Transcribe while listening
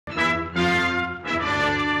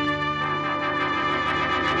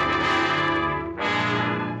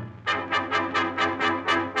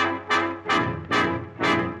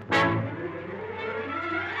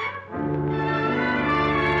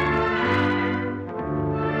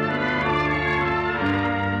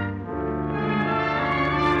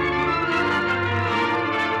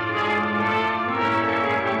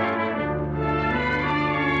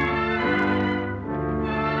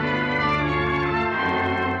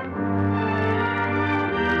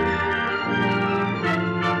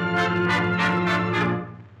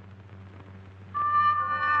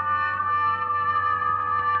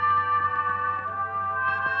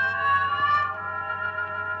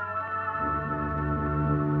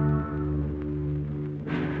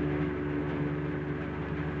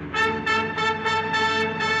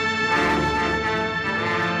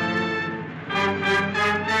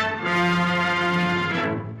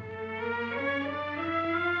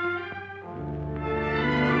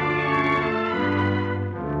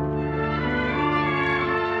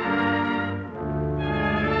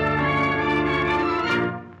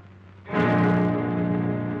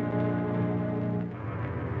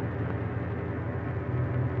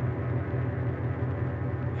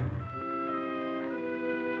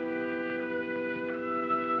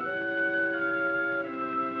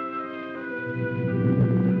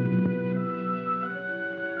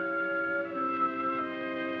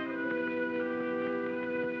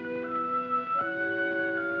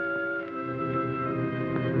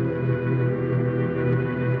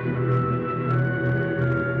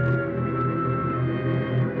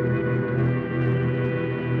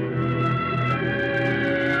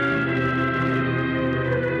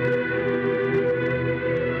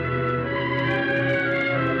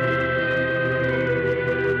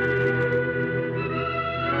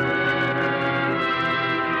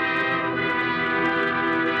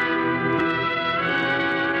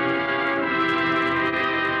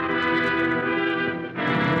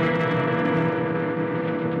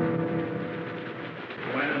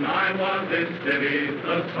in cities,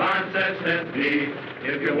 the sign says me.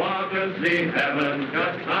 If you want to see heaven,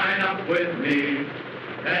 just sign up with me.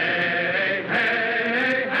 Hey,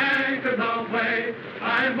 hey, anchors away.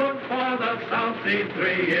 I'm booked for the South Sea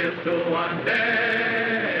 3 years to 1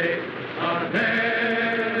 day. A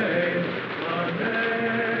day, a day.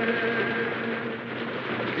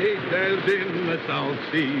 He says in the South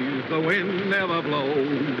Seas the wind never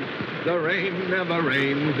blows, the rain never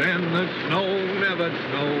rains, and the snow never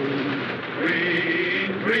snows.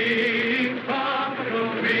 Green, green, tropical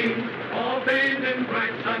green, all bathed in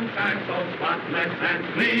bright sunshine, so spotless and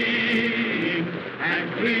clean,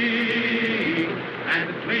 and clean, and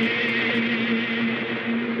clean.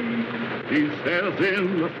 He says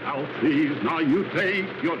in the South Seas, now you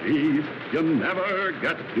take your ease, you never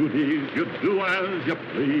get duties, you do as you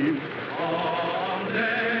please. All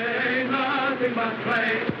day, nothing but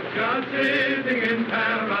play, just sitting in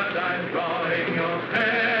paradise, drawing your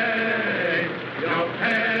pay, your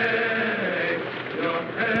pay, your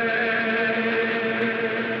pay.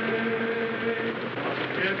 A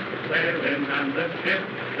ship sail in and the ship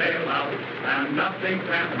sail out, and nothing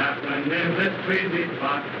can happen in this breezy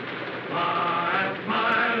spot. Smile,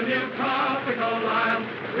 smile, you tropical isle,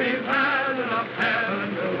 we've had enough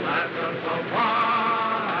heaven to last us a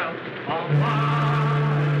while, a while,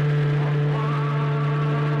 a while.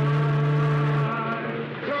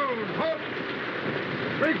 Joan, halt!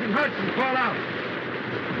 Briggs and Huston, fall out.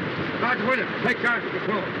 Sergeant Williams, take charge of the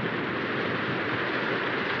crew.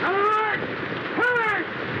 Alert! Alert!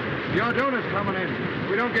 Your donuts coming in. If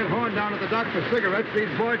we don't get horned down at the dock for cigarettes,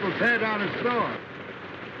 these boys will tear down his store.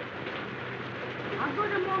 I'm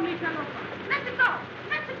going to move me, fellow. Let it go!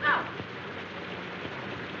 Let it go!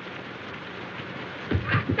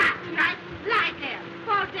 That's right. Lie there.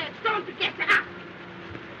 Fall dead. Don't forget to up.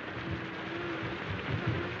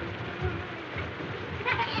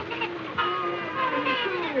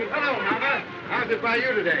 Hello, Mama. How's it by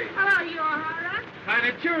you today? Hello, you all right? Kind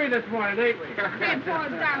of cheery this morning, ain't we? They fall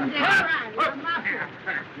down there. Right. I'm up.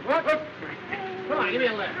 Whoop, whoop. Come on, give me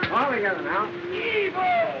a lift. All together now.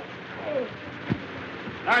 Evil!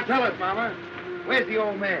 Now tell us, Mama, where's the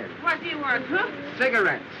old man? What's he worth, huh?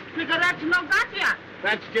 Cigarettes. Cigarettes no got ya.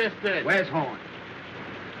 That's just it. Where's Horn?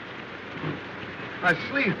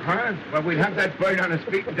 Asleep, huh? Well, we'd have that bird on his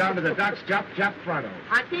feet and down to the docks, chop, chop, pronto.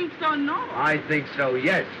 I think so, no. I think so,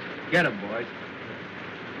 yes. Get him, boys.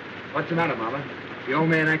 What's the matter, Mama? The old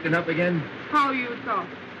man acting up again? How you talk?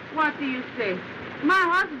 What do you say? My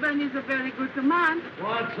husband is a very good man.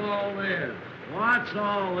 What's all this? What's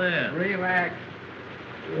all this? Relax.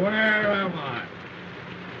 Where am I?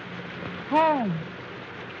 Home.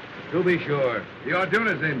 To be sure. The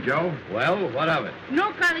Orduna's in, Joe. Well, what of it?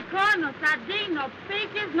 No calico, no sardine, no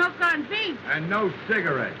peaches, no corned beef. And no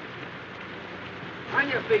cigarettes. On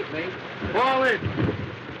your feet, mate. Fall in.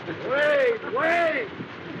 Wait!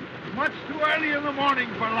 Much too early in the morning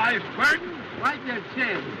for life's burden. Wipe your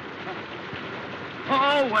chin.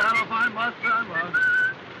 Oh, well, if I must, I must.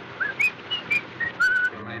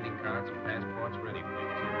 Your landing cards and passports ready, please.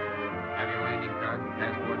 Have your landing cards and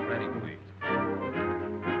passports ready, please.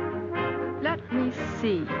 Let me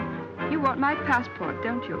see. You want my passport,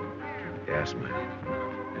 don't you? Yes, ma'am.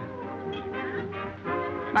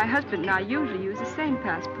 My husband and I usually use the same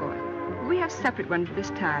passport. We have separate ones this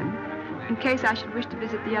time, in case I should wish to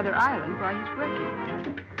visit the other island while he's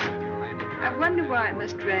working. I wonder why it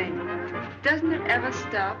must rain. Doesn't it ever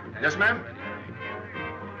stop? Yes, ma'am?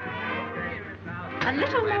 A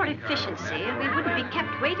little more efficiency, we wouldn't be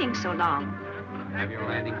kept waiting so long. Have your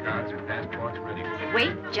landing cards and passports ready, please.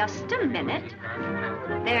 Wait just a minute.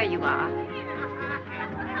 There you are.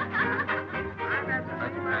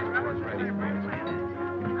 Have your passports ready, please.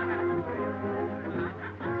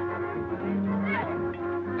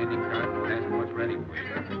 Landing cards and passports ready, please.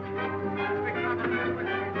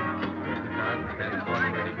 Cards and passports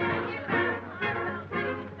ready, please.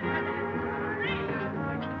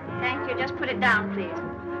 Thank you. Just put it down, please.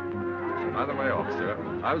 By the way, officer,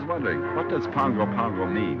 I was wondering, what does Pongo Pongo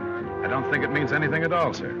mean? I don't think it means anything at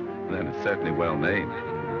all, sir. Then it's certainly well named.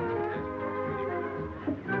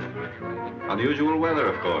 Unusual weather,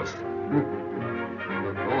 of course.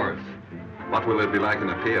 Of course. What will it be like in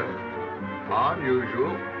a pier?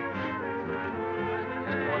 Unusual.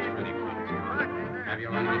 Passports ready, please. Have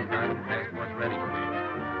your landing cards and passports ready, please.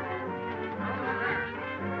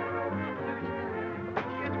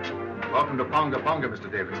 Welcome to Ponga Ponga, Mr.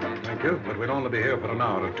 Davidson. Thank you, but we'll only be here for an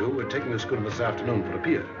hour or two. We're taking the schooner this afternoon for the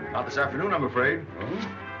pier. Not this afternoon, I'm afraid. Oh?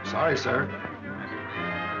 Sorry, sir.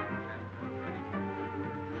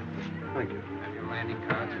 Thank you. Have your landing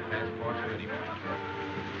cards and passports ready, please.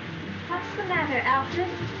 What's the matter, Alfred?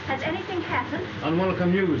 Has anything happened?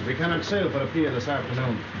 Unwelcome news. We cannot sail for the pier this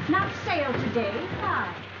afternoon. Not sail today.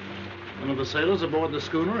 Why? One of the sailors aboard the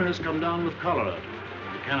schooner has come down with cholera.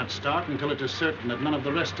 We cannot start until it is certain that none of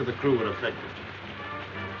the rest of the crew are affected.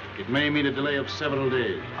 It may mean a delay of several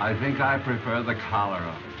days. I think I prefer the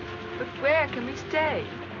cholera. But where can we stay?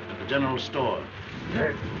 At the general store.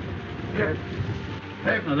 Now,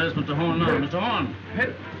 there's Mr. Horn now. Mr. Horn.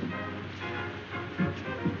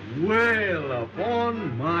 Well,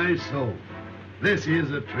 upon my soul. This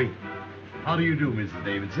is a treat. How do you do, Mrs.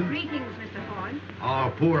 Davidson? Greetings, Mr. Horn.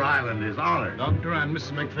 Our poor island is honored. Doctor and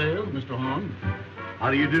Mrs. McPhail, Mr. Horn.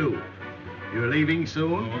 How do you do? You're leaving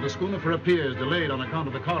soon? Oh, the schooner for a pier is delayed on account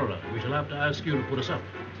of the cholera. We shall have to ask you to put us up.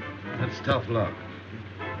 That's tough luck.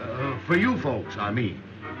 For you folks, I mean.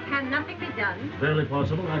 Can nothing be done? It's barely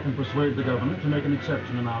possible. I can persuade the governor to make an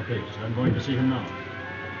exception in our case. I'm going to see him now.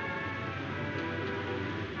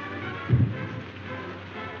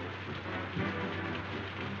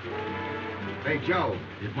 Hey, Joe,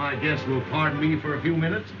 if my guests will pardon me for a few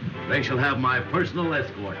minutes, they shall have my personal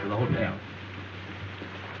escort to the hotel.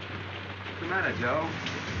 What's the matter, Joe?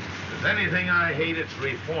 If there's anything I hate, it's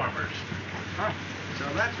reformers. Huh? So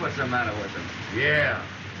that's what's the matter with them. Yeah.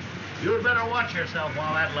 You'd better watch yourself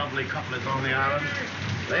while that lovely couple is on the island.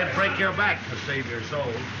 They'd break your back to save your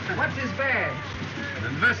soul. What's his badge? An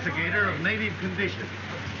investigator of native conditions.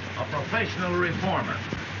 A professional reformer.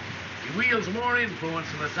 He wields more influence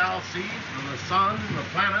in the South Seas than the sun, the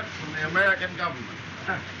planets, and the American government.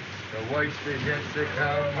 The voice is yet to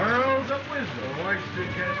come. Worlds of wisdom. The voice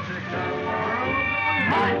is yet to come.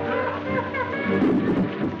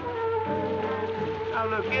 Now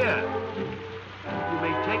look here. You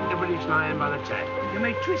may take the British Lion by the tail. You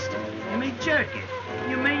may twist it. You may jerk it.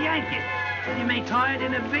 You may yank it. You may tie it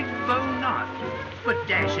in a big bow knot. But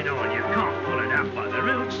dash it all, you can't pull it out by the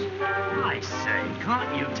roots. I say,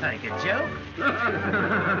 can't you take a joke?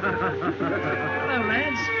 Hello,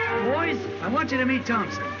 lads. Boys, I want you to meet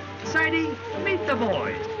Thompson. Sadie, meet the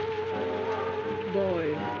boys.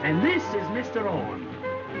 Boy. And this is Mr. Horn.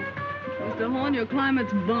 Mr. Horn, your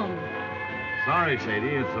climate's bum. Sorry, Sadie.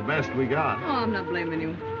 It's the best we got. Oh, I'm not blaming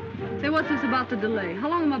you. Say, what's this about the delay? How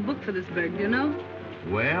long am I booked for this berg, do you know?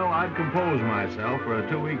 Well, I'd compose myself for a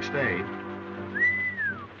 2-week stay.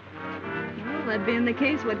 Well, that being the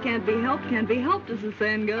case, what can't be helped, as the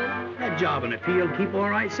saying goes. That job in the field keep all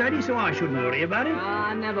right, Sadie, so I shouldn't worry about it.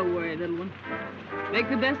 Ah, never worry, little one. Make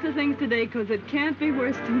the best of things today, 'cause it can't be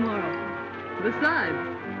worse tomorrow. Besides,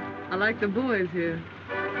 I like the boys here.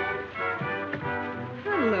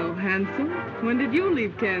 Hello, handsome. When did you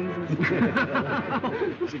leave Kansas?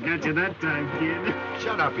 She got you that time, kid.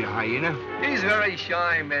 Shut up, you hyena. He's very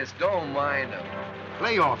shy, miss. Don't mind him.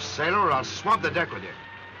 Lay off, sailor, or I'll swab the deck with you.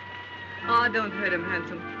 Oh, don't hurt him,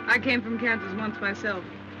 handsome. I came from Kansas once myself.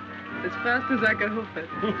 As fast as I could hoof it.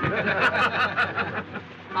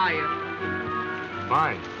 Hiya.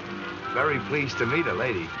 Fine. Very pleased to meet a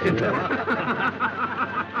lady.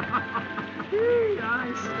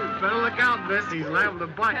 Nice. Better look out, miss. He's liable to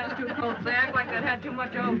bite. That's too close. They act like they'd had too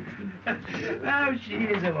much oats. Oh, she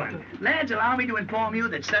is a one. Lads, allow me to inform you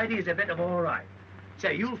that Sadie is a bit of all right.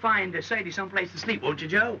 Say, you'll find Sadie someplace to sleep, won't you,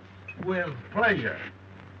 Joe? With pleasure.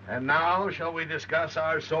 And now, shall we discuss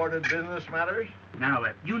our sordid business matters? Now,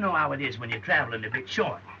 you know how it is when you're traveling a bit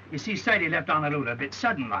short. You see, Sadie left Honolulu a bit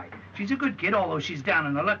sudden-like. She's a good kid, although she's down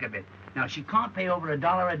in the luck a bit. Now, she can't pay over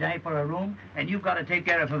 $1 a day for a room, and you've got to take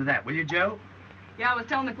care of her for that, will you, Joe? Yeah, I was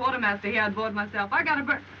telling the quartermaster here I'd board myself. I got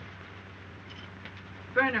a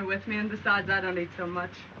burner with me, and besides, I don't eat so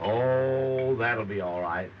much. Oh, that'll be all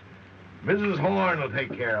right. Mrs. Horn will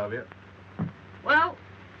take care of you. Well,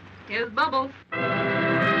 here's Bubbles.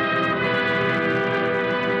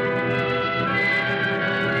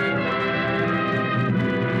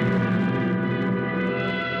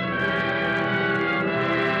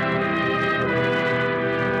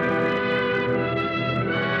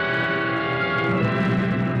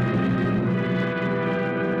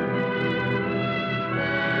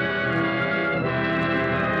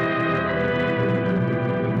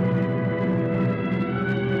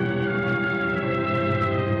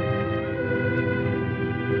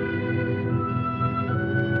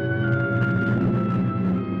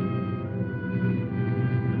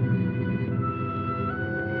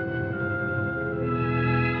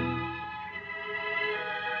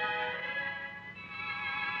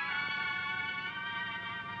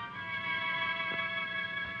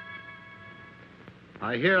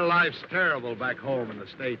 I hear life's terrible back home in the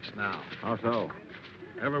States now. How so?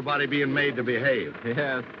 Everybody being made to behave.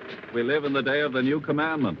 Yes, we live in the day of the new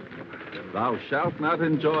commandment. Thou shalt not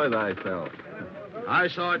enjoy thyself. I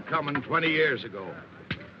saw it coming 20 years ago.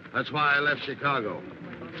 That's why I left Chicago.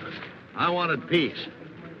 I wanted peace.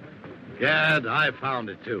 Gad, I found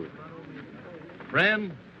it too.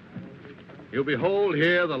 Friend, you behold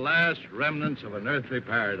here the last remnants of an earthly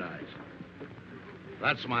paradise.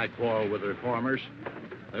 That's my quarrel with reformers.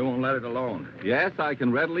 They won't let it alone. Yes, I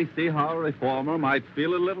can readily see how a reformer might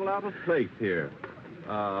feel a little out of place here.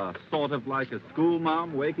 Sort of like a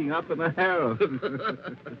schoolma'am waking up in a harem.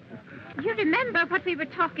 You remember what we were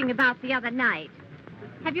talking about the other night?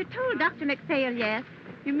 Have you told Dr. McPhail yet?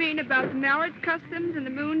 You mean about the marriage customs and the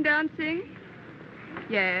moon dancing?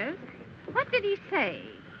 Yes. What did he say?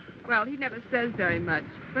 Well, he never says very much,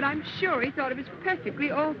 but I'm sure he thought it was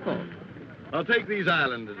perfectly awful. I'll take these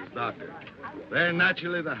islanders, Doctor. They're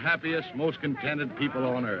naturally the happiest, most contented people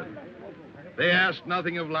on earth. They ask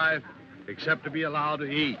nothing of life except to be allowed to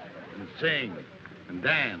eat and sing and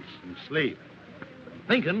dance and sleep.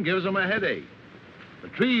 Thinking gives them a headache. The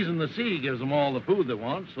trees and the sea gives them all the food they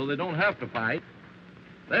want, so they don't have to fight.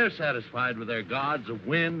 They're satisfied with their gods of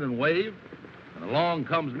wind and wave, and along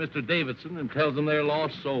comes Mr. Davidson and tells them they're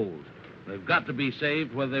lost souls. They've got to be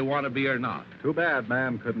saved whether they want to be or not. Too bad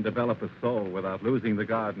man couldn't develop a soul without losing the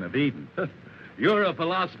Garden of Eden. You're a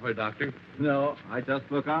philosopher, Doctor. No, I just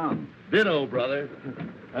look on. Ditto, brother.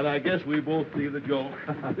 And I guess we both see the joke.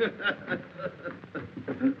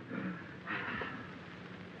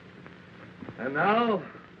 And now,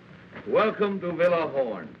 welcome to Villa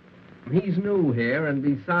Horn. He's new here, and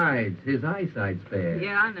besides, his eyesight's bad.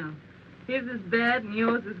 Yeah, I know. His is bad and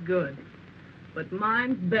yours is good. But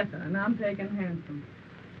mine's better, and I'm taking handsome.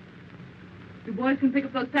 You boys can pick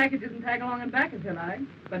up those packages and tag along and back if you like,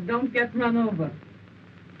 but don't get run over.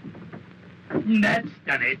 That's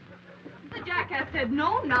done it. The jackass said,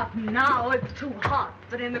 no, not now. It's too hot.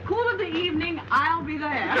 But in the cool of the evening, I'll be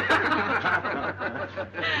there.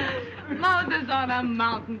 Moses on a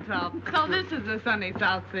mountaintop. So this is the sunny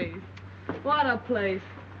South Seas. What a place.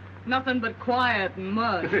 Nothing but quiet and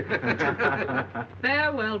mud.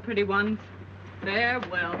 Farewell, pretty ones.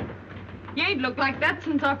 Farewell. You ain't looked like that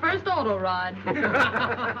since our first auto ride.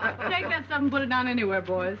 Take that stuff and put it down anywhere,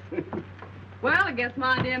 boys. Well, I guess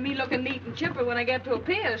my dear me looking neat and chipper when I get to a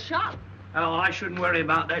pier is shot. Oh, I shouldn't worry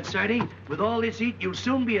about that, Sadie. With all this heat, you'll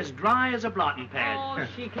soon be as dry as a blotting pad. Oh,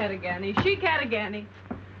 she-catagani, she-catagani.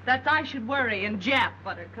 That's I should worry and Jap,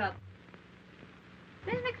 Buttercup.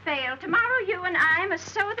 Miss McPhail, tomorrow you and I must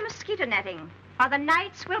sew the mosquito netting, or the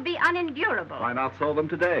nights will be unendurable. Why not sew them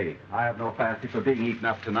today? I have no fancy for being eaten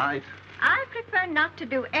up tonight. I prefer not to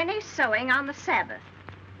do any sewing on the Sabbath.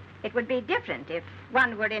 It would be different if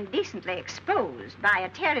one were indecently exposed by a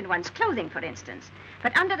tear in one's clothing, for instance.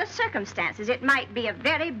 But under the circumstances, it might be a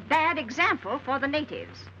very bad example for the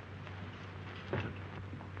natives.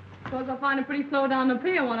 Suppose I'll find it pretty slow down the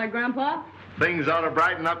pier, won't I, Grandpa? Things ought to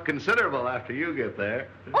brighten up considerable after you get there.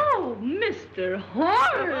 Oh, Mr.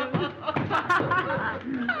 Horace!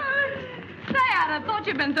 Say, I thought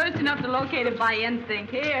you'd been thirsty enough to locate it by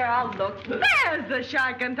instinct. Here, I'll look. There's the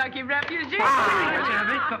shy Kentucky refugee.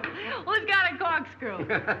 Who's got a corkscrew?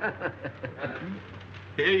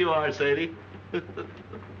 Here you are, Sadie.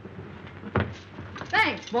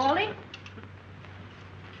 Thanks, Baldy.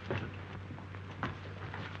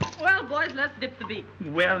 Well, boys, let's dip the beat.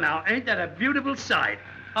 Well, now, ain't that a beautiful sight?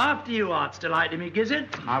 After you, Art's delight to me, Gizzard.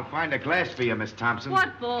 I'll find a glass for you, Miss Thompson.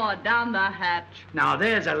 What for? Down the hatch. Now,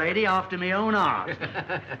 there's a lady after me own art.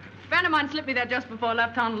 A friend of mine slipped me that just before I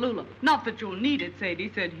left Honolulu. Not that you'll need it,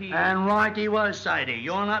 Sadie, said he. And right he was, Sadie.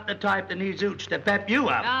 You're not the type that needs hooch to pep you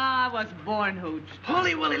up. I was born hooch.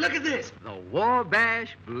 Holy Willie, look at this. The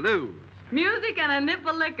Wabash Blues. Music and a nip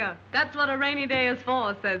of liquor. That's what a rainy day is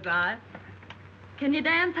for, says I. Can you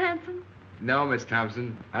dance, handsome? No, Miss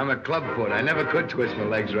Thompson. I'm a clubfoot. I never could twist my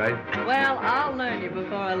legs right. Well, I'll learn you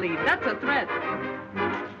before I leave. That's a threat.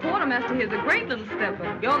 Quartermaster here's a great little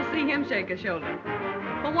stepper. You ought to see him shake a shoulder.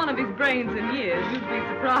 For one of his brains in years, you'd be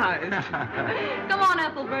surprised. Come on,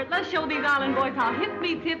 Ethelbert. Let's show these island boys how hip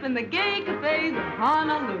meets hip in the gay cafes of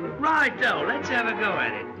Honolulu. Right-o. Let's have a go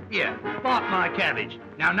at it. Here, spot my cabbage.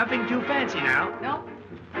 Now, nothing too fancy now. Nope.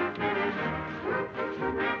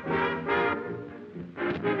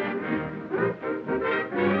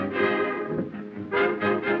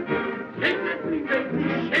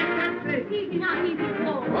 Easy now, easy,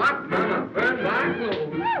 slow. What, Mama? Burn my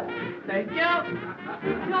clothes. Thank you.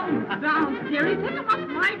 Don't down, dearie. Pick them up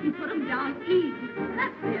right and put them down easy.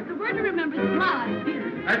 That's it. The word to remember is glide,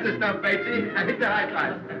 dearie. That's the stuff, Batesy. I hit the high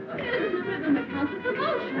five. It is the rhythm that counts as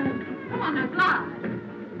emotion. Come on now, glide.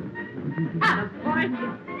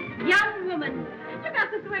 Attaboy. Young woman, You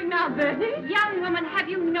got to swing now, Betty. young woman, have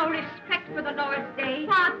you no respect for the Lord's day?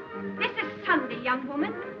 What? This is Sunday, young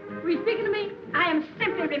woman. Were you speaking to me? I am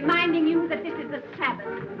simply reminding you that this is the Sabbath.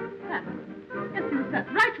 Sabbath. Yes, you said.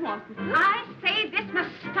 Right, you are, sister. I say this must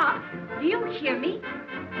stop. Do you hear me?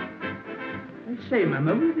 I say,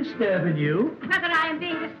 Mama, we're disturbing you. Whether I am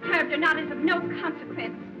being disturbed or not is of no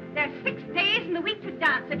consequence. There are 6 days in the week to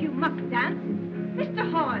dance if you must dance.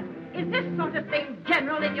 Mr. Horn, is this sort of thing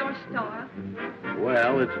general in your store?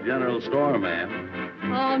 Well, it's a general store, ma'am.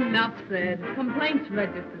 Oh, enough said. Complaints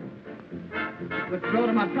registered. Withdraw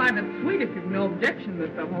to my private suite if you've no objection,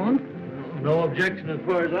 Mr. Horn. No objection as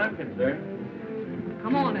far as I'm concerned.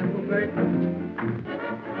 Come on, Ethelbert.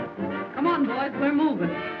 Come on, boys, we're moving.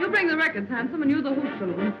 You bring the records, Handsome, and you the hoop,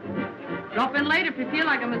 Sullivan. Drop in late if you feel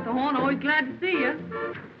like it, Mr. Horn. Always glad to see you.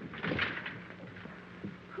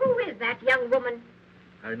 Who is that young woman?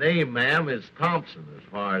 Her name, ma'am, is Thompson, as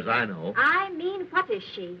far as I know. I mean, what is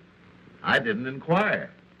she? I didn't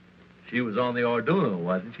inquire. She was on the Orduno,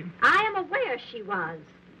 wasn't she? I am aware she was.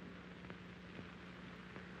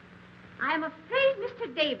 I am afraid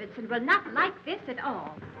Mr. Davidson will not like this at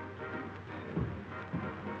all.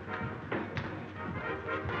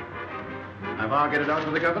 I've argued it out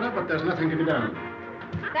with the governor, but there's nothing to be done.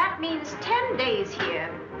 That means 10 days here.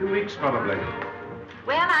 2 weeks, probably.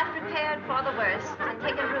 Well, I've prepared for the worst and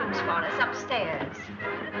taken rooms for us upstairs.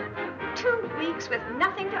 2 weeks with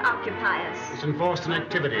nothing to occupy us. This enforced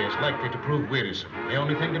inactivity is likely to prove wearisome. The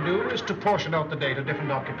only thing to do is to portion out the day to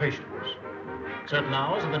different occupations. Certain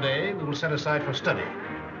hours of the day we will set aside for study.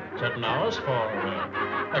 Certain hours for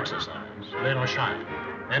exercise, rain or shine.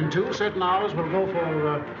 Then, too, certain hours will go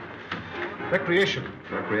for recreation.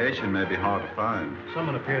 Recreation may be hard to find.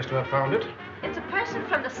 Someone appears to have found it. It's a person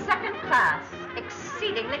from the second class,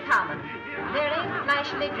 exceedingly common, very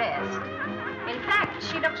flashily dressed. In fact,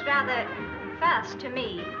 she looks rather fast to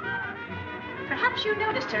me. Perhaps you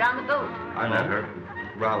noticed her on the boat. I met her.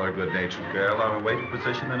 Rather a good-natured girl on a waiting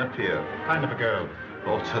position in a pier. Kind of a girl.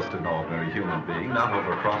 Oh, just an ordinary human being, not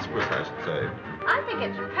over prosperous, I should say. I think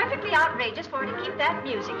it's perfectly outrageous for her to keep that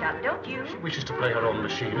music up, don't you? She wishes to play her own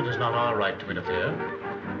machine. It is not our right to interfere.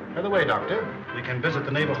 By the way, Doctor, we can visit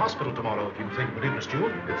the Naval Hospital tomorrow if you think it would interest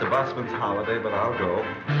you. It's a busman's holiday, but I'll go.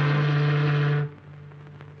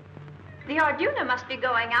 The Orduna must be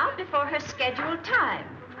going out before her scheduled time.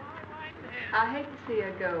 I hate to see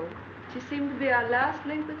her go. She seemed to be our last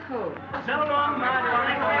link with hope. So long, my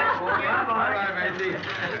darling. Bye-bye.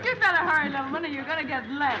 You better hurry, little one, or you're going to get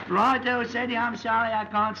left. Righto, Sadie, I'm sorry I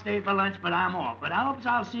can't stay for lunch, but I'm off. But I hope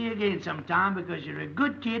I'll see you again sometime because you're a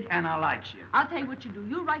good kid and I likes you. I'll tell you what you do.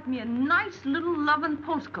 You write me a nice little loving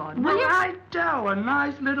postcard, will you? Righto, a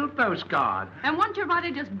nice little postcard. And once you write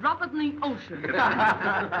it, just drop it in the ocean.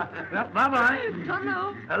 Well, bye-bye.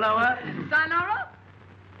 Hello. Hello, Sayonara.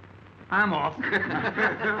 I'm off. I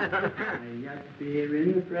up here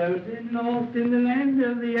in the frozen north in the land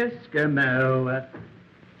of the Eskimo.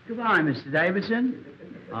 Goodbye, Mr. Davidson.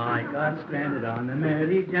 I got stranded on the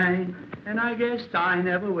Mary Jane, and I guess I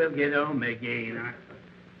never will get home again.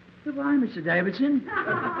 Goodbye, Mr. Davidson.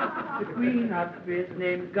 The queen up is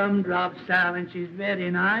named Gumdrop Sal, and she's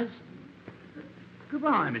very nice.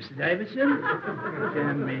 Goodbye, Mr. Davidson.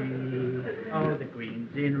 To me, oh, the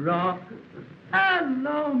queen's in rock.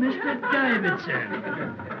 Hello, Mr. Davidson.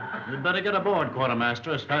 You'd better get aboard,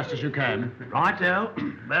 Quartermaster, as fast as you can. Righto.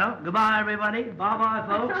 Well, goodbye, everybody. Bye-bye,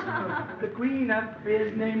 folks. The queen up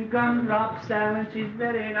is named Gumdrop Sal, and she's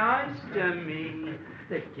very nice to me.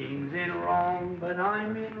 The king's in wrong, but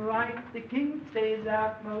I'm in right. The king stays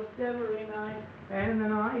out most every night, and the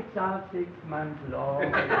nights are 6 months long.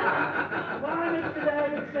 Bye, Mr.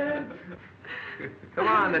 Davidson. Come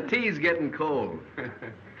on, the tea's getting cold.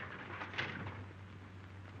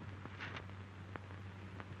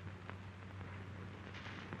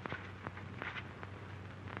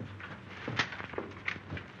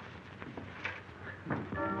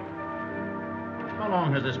 How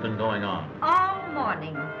long has this been going on? All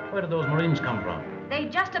morning. Where did those Marines come from? They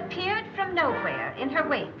just appeared from nowhere in her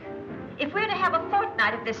wake. If we're to have a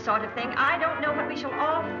fortnight of this sort of thing, I don't know what we shall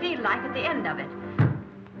all feel like at the end of it.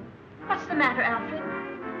 What's the matter, Alfred?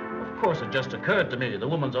 Of course, it just occurred to me. The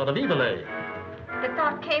woman's out of Evil-A. The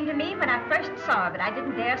thought came to me when I first saw her, but I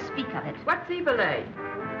didn't dare speak of it. What's Evil-A?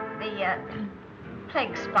 The,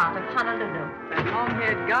 plague spot of Honolulu. That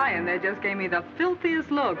long-haired guy in there just gave me the filthiest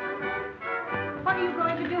look. What are you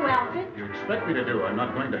going to do, Alfred? You expect me to do? I'm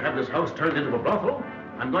not going to have this house turned into a brothel.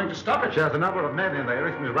 I'm going to stop it. She has a number of men in there.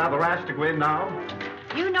 Isn't it rather rash to go in now?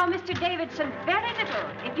 You know Mr. Davidson very little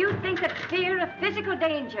if you think that fear of physical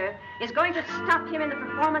danger is going to stop him in the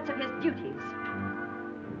performance of his duties.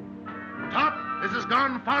 Stop! This has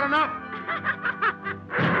gone far enough.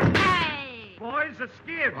 Hey! boys. The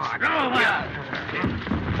skids. Oh, Go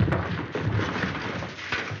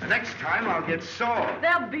The next time I'll get sore.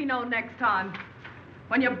 There'll be no next time.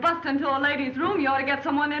 When you bust into a lady's room, you ought to get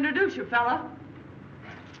someone to introduce you, fella.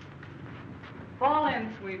 Fall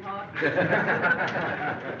in, sweetheart.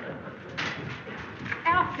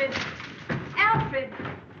 Alfred! Alfred!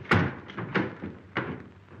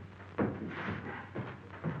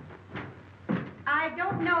 I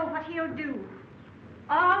don't know what he'll do.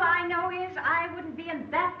 All I know is I wouldn't be in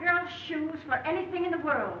that girl's shoes for anything in the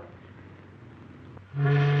world.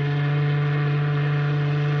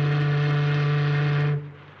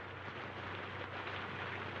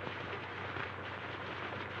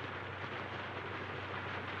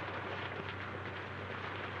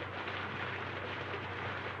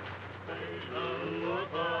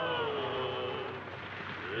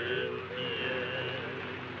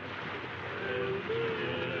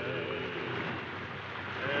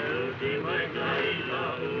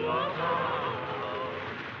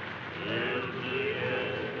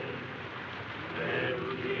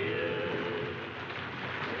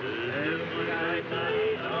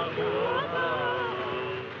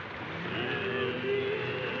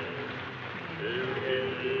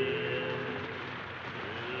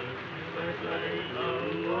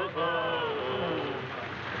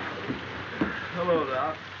 Hello,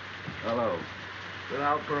 Doc. Hello. Been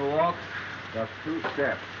out for a walk? Just 2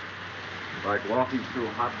 steps. Like walking through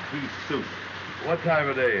hot pea soup. What time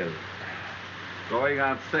of day is it? Going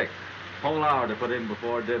on 6. Whole hour to put in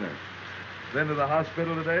before dinner. Been to the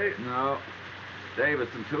hospital today? No.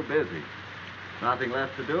 Davidson too busy. Nothing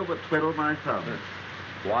left to do but twiddle my thumb.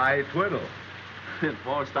 Why twiddle?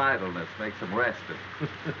 Forced idleness makes him rested.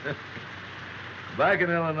 Back in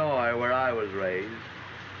Illinois, where I was raised,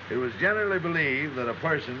 it was generally believed that a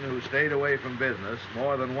person who stayed away from business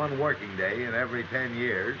more than one working day in every 10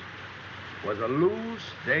 years was a loose,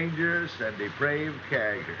 dangerous, and depraved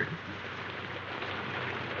character.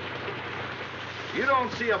 You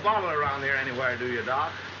don't see a bottle around here anywhere, do you,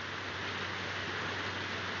 Doc?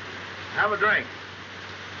 Have a drink.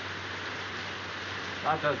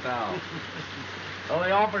 Not just now. Well,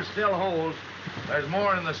 the offer still holds. There's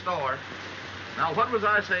more in the store. Now, what was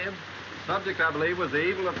I saying? Subject, I believe, was the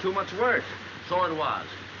evil of too much work. So it was.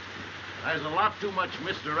 There's a lot too much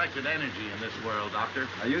misdirected energy in this world, Doctor.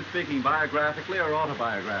 Are you speaking biographically or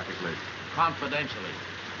autobiographically? Confidentially.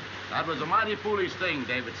 That was a mighty foolish thing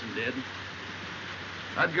Davidson did.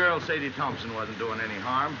 That girl, Sadie Thompson, wasn't doing any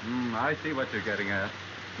harm. I see what you're getting at.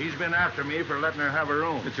 He's been after me for letting her have her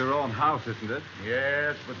room. It's your own house, isn't it?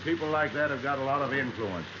 Yes, but people like that have got a lot of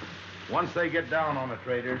influence. Once they get down on a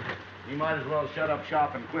trader, he might as well shut up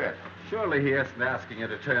shop and quit. Surely he isn't asking you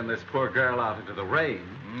to turn this poor girl out into the rain.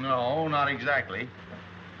 No, not exactly.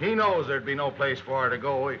 He knows there'd be no place for her to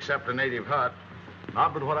go except a native hut.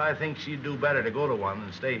 Not but what I think she'd do better to go to one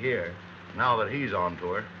than stay here, now that he's on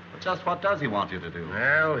to her. But just what does he want you to do?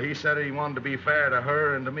 Well, he said he wanted to be fair to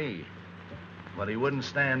her and to me. But he wouldn't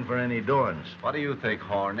stand for any doings. What do you think,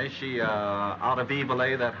 Horn? Is she out of Evil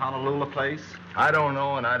A, that Honolulu place? I don't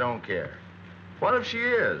know and I don't care. What if she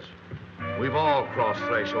is? We've all crossed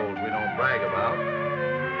thresholds we don't brag about.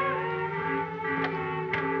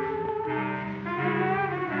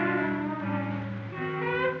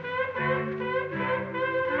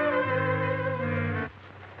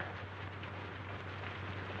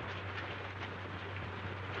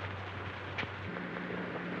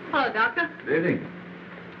 Hello, Doctor. Good evening.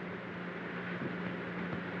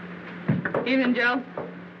 Evening, Joe.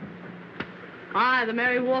 Aye, the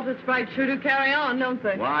Merry Water Sprites sure do carry on, don't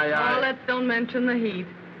they? Why, Oh, let's don't mention the heat.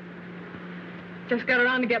 Just got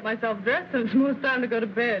around to get myself dressed, and it's most time to go to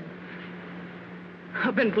bed.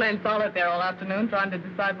 I've been playing solitaire all afternoon, trying to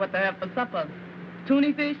decide what to have for supper.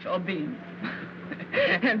 Tuna fish or beans?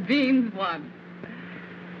 And beans won.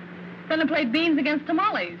 Then I played beans against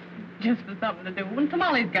tamales, just for something to do. When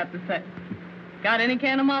tamales got to say. Got any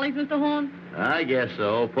can of mollies, Mr. Horn? I guess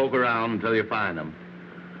so. Poke around until you find them.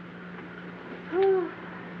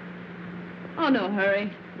 Oh, no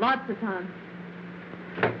hurry. Lots of time.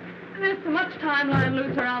 There's so much time lying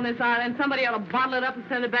loose around this island. Somebody ought to bottle it up and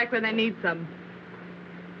send it back where they need some.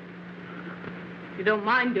 You don't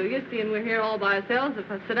mind, do you, seeing we're here all by ourselves, if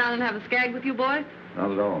I sit down and have a skag with you boys?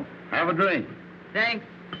 Not at all. Have a drink. Thanks.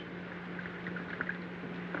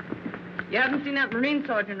 You haven't seen that Marine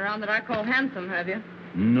sergeant around that I call handsome, have you?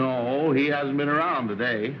 No, he hasn't been around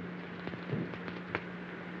today.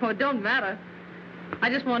 Oh, it don't matter. I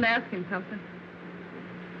just wanted to ask him something.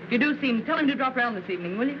 If you do see him, tell him to drop around this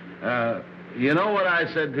evening, will you? You know what I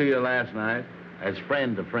said to you last night? As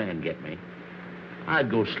friend to friend, get me? I'd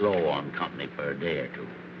go slow on company for a day or two.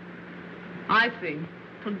 I see.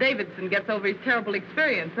 Till Davidson gets over his terrible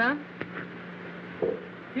experience, huh?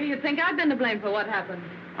 Do you think I've been to blame for what happened?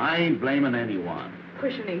 I ain't blaming anyone.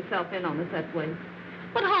 Pushing himself in on us that way.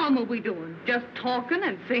 What harm are we doing? Just talking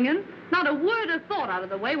and singing? Not a word of thought out of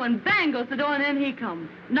the way when bang goes the door and in he comes,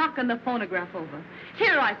 knocking the phonograph over.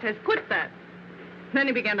 Here, I says, quit that. Then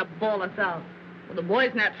he began to bawl us out. Well, the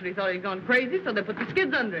boys naturally thought he'd gone crazy, so they put the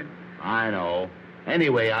skids under him. I know.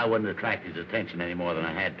 Anyway, I wouldn't attract his attention any more than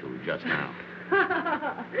I had to just now.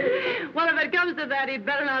 Well, if it comes to that, he'd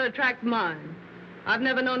better not attract mine. I've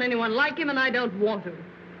never known anyone like him, and I don't want to.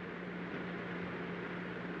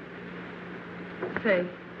 Say,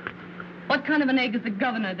 what kind of an egg is the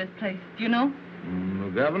governor of this place? Do you know?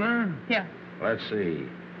 The governor? Yeah. Let's see.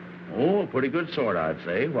 Oh, a pretty good sort, I'd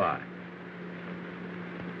say. Why?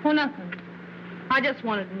 Oh, nothing. I just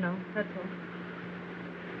wanted to know, that's all.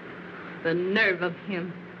 The nerve of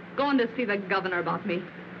him. Going to see the governor about me.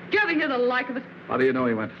 Did you ever hear the like of it? How do you know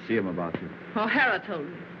he went to see him about you? O'Hara told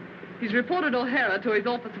me. He's reported O'Hara to his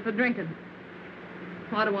officer for drinking.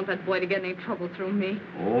 Oh, I don't want that boy to get any trouble through me.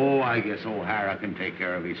 Oh, I guess O'Hara can take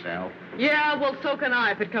care of himself. Yeah, well, so can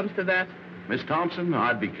I if it comes to that. Miss Thompson,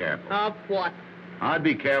 I'd be careful. Of what? I'd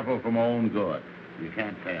be careful for my own good. You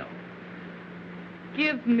can't tell.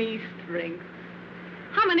 Give me strength.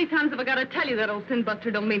 How many times have I got to tell you that old sin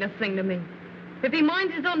buster don't mean a thing to me? If he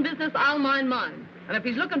minds his own business, I'll mind mine. And if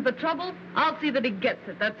he's looking for trouble, I'll see that he gets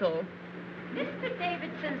it, that's all. Mr.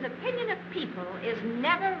 Davidson's opinion of people is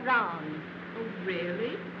never wrong. Oh,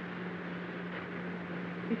 really?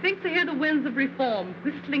 He thinks to hear the winds of reform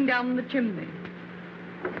whistling down the chimney.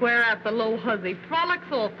 Whereat the low hussy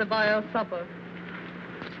frolics off to buy her supper.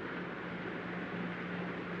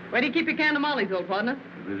 Where do you keep your can of mollies, old partner?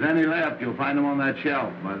 If there's any left, you'll find them on that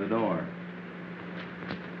shelf by the door.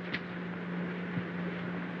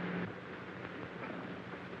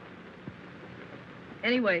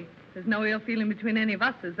 Anyway, there's no ill feeling between any of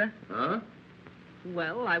us, is there? Huh?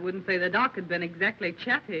 Well, I wouldn't say the doc had been exactly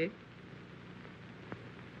chatty.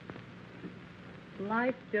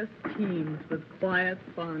 Life just teems with quiet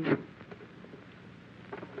fun.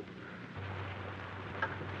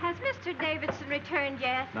 Has Mr. Davidson returned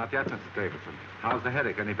yet? Not yet, Mrs. Davidson. How's the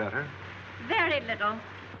headache? Any better? Very little.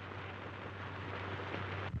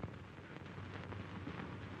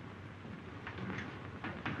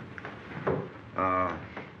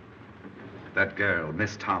 That girl,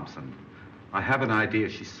 Miss Thompson. I have an idea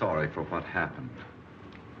she's sorry for what happened.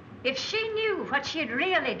 If she knew what she'd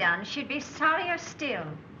really done, she'd be sorrier still.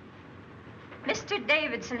 Mr.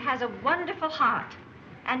 Davidson has a wonderful heart,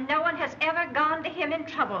 and no one has ever gone to him in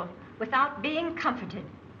trouble without being comforted.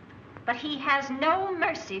 But he has no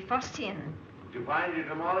mercy for sin. Did you find your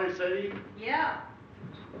tamales, Sadie? Yeah.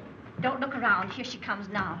 Don't look around. Here she comes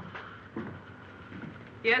now.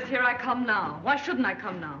 Yes, here I come now. Why shouldn't I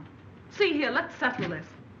come now? See here, let's settle this.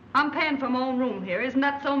 I'm paying for my own room here. Isn't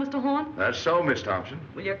that so, Mr. Horn? That's so, Miss Thompson.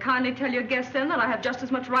 Will you kindly tell your guests then that I have just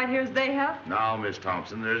as much right here as they have? Now, Miss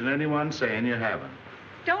Thompson, there isn't anyone saying you haven't.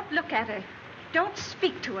 Don't look at her. Don't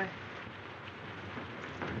speak to her.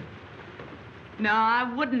 No,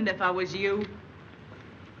 I wouldn't if I was you.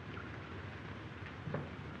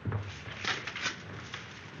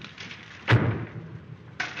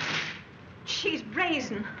 She's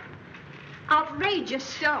brazen.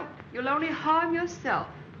 Outrageous. Don't. You'll only harm yourself.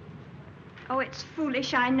 Oh, it's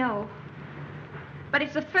foolish, I know. But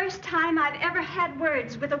it's the first time I've ever had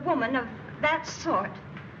words with a woman of that sort.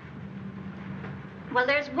 Well,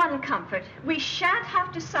 there's one comfort. We shan't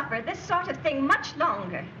have to suffer this sort of thing much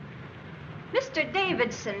longer. Mr.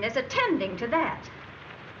 Davidson is attending to that.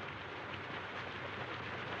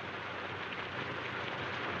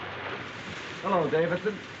 Hello,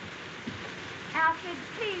 Davidson. Alfred,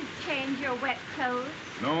 please change your wet clothes.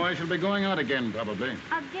 No, I shall be going out again, probably.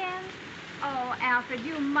 Again? Oh, Alfred,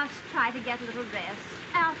 you must try to get a little rest.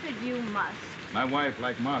 Alfred, you must. My wife,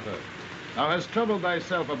 like Martha, thou hast troubled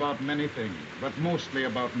thyself about many things, but mostly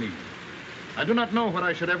about me. I do not know what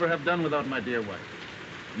I should ever have done without my dear wife.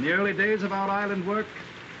 In the early days of our island work,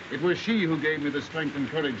 it was she who gave me the strength and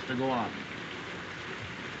courage to go on.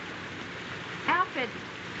 Alfred,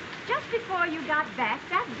 just before you got back,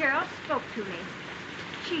 that girl spoke to me.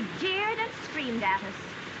 She jeered and screamed at us.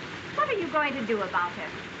 What are you going to do about her?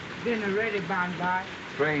 Dinner ready, by.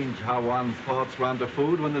 Strange how one's thoughts run to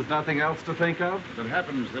food when there's nothing else to think of. As it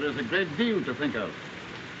happens, there is a great deal to think of.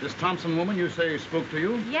 This Thompson woman, you say, spoke to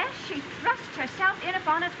you? Yes, she thrust herself in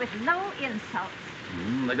upon us with low insults.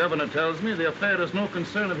 The governor tells me the affair is no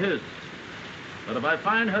concern of his. But if I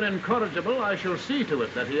find her incorrigible, I shall see to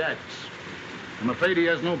it that he acts. I'm afraid he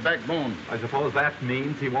has no backbone. I suppose that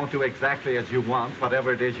means he won't do exactly as you want,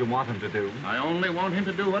 whatever it is you want him to do. I only want him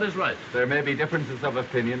to do what is right. There may be differences of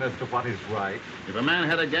opinion as to what is right. If a man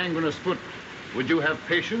had a gangrenous foot, would you have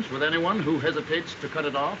patience with anyone who hesitates to cut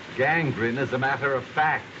it off? Gangrene is a matter of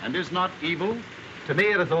fact. And is not evil? To me,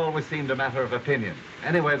 it has always seemed a matter of opinion.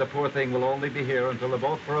 Anyway, the poor thing will only be here until the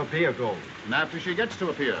boat for a pier goes. And after she gets to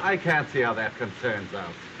a pier? I can't see how that concerns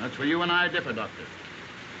us. That's where you and I differ, Doctor.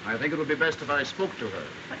 I think it would be best if I spoke to her.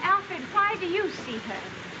 But, Alfred, why do you see her?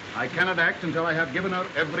 I cannot act until I have given her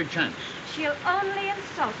every chance. She'll only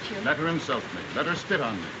insult you. Let her insult me. Let her spit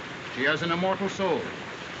on me. She has an immortal soul,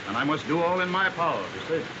 and I must do all in my power to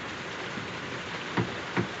save her.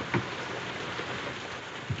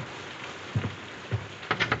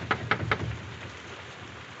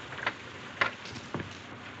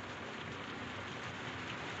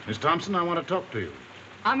 Miss Thompson, I want to talk to you.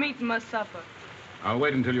 I'm eating my supper. I'll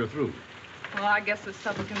wait until you're through. Well, I guess the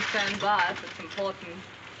supper can stand by if it's important.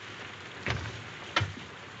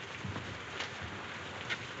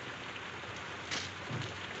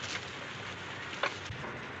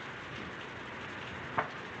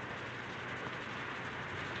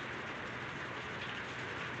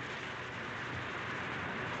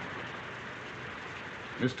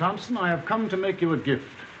 Miss Thompson, I have come to make you a gift,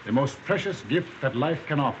 the most precious gift that life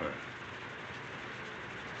can offer.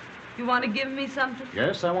 You want to give me something?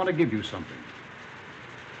 Yes, I want to give you something.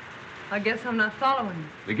 I guess I'm not following you.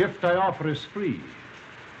 The gift I offer is free.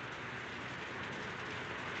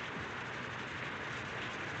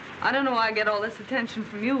 I don't know why I get all this attention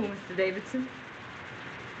from you, Mr. Davidson.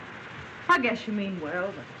 I guess you mean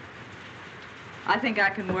well, but I think I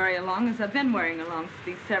can worry along as I've been worrying along for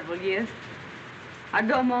these several years. I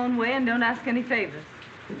go my own way and don't ask any favors.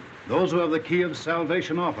 Those who have the key of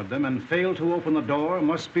salvation offered them and fail to open the door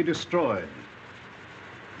must be destroyed.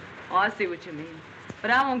 Oh, I see what you mean.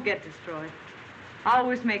 But I won't get destroyed. I'll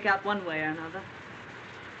always make out one way or another.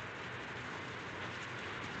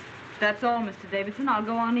 That's all, Mr. Davidson. I'll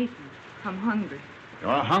go on eating. I'm hungry. You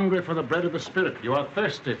are hungry for the bread of the Spirit. You are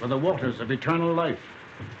thirsty for the waters of eternal life.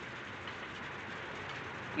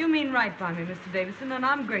 You mean right by me, Mr. Davidson, and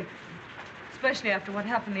I'm grateful. Especially after what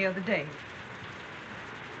happened the other day.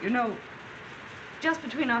 You know, just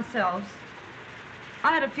between ourselves,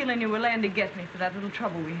 I had a feeling you were laying to get me for that little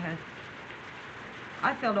trouble we had.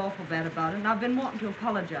 I felt awful bad about it, and I've been wanting to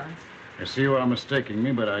apologize. I see you are mistaking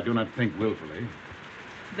me, but I do not think willfully.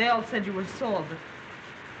 They all said you were sore, but...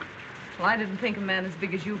 Well, I didn't think a man as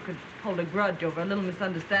big as you could hold a grudge over a little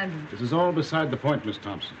misunderstanding. This is all beside the point, Miss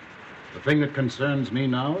Thompson. The thing that concerns me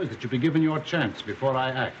now is that you be given your chance before I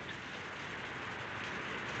act.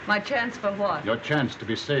 My chance for what? Your chance to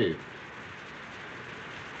be saved.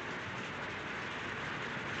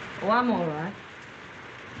 Oh, I'm all right.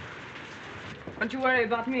 Don't you worry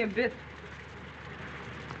about me a bit.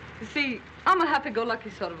 You see, I'm a happy-go-lucky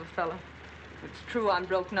sort of a fella. It's true I'm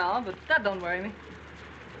broke now, but that don't worry me.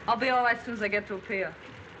 I'll be all right as soon as I get to a pier.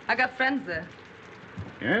 I got friends there.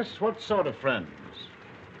 Yes? What sort of friends?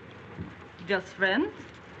 Just friends.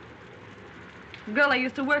 The girl I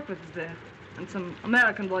used to work with is there. And some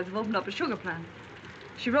American boys have opened up a sugar plant.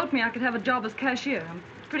 She wrote me I could have a job as cashier. I'm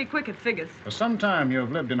pretty quick at figures. For some time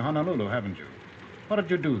you've lived in Honolulu, haven't you? What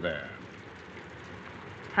did you do there?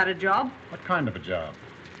 Had a job? What kind of a job?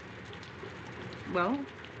 Well,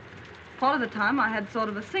 part of the time I had sort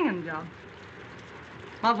of a singing job.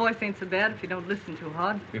 My voice ain't so bad if you don't listen too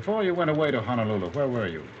hard. Before you went away to Honolulu, where were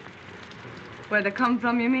you? Where they come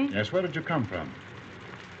from, you mean? Yes, where did you come from?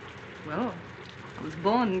 Well, I was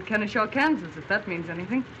born in Kennesaw, Kansas, if that means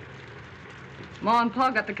anything. Ma and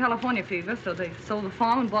Pa got the California fever, so they sold the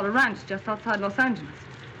farm and bought a ranch just outside Los Angeles.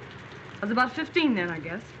 I was about 15 then, I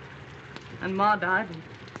guess. And Ma died, and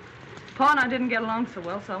Pa and I didn't get along so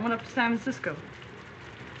well, so I went up to San Francisco.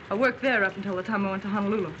 I worked there up until the time I went to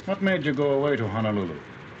Honolulu. What made you go away to Honolulu?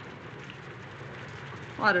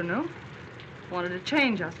 Well, I don't know. Wanted to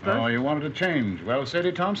change, I suppose. Oh, you wanted to change. Well,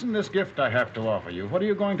 Sadie Thompson, this gift I have to offer you. What are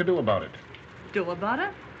you going to do about it? Do about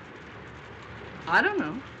it? I don't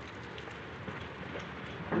know.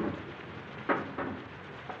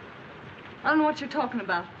 I don't know what you're talking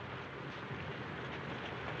about.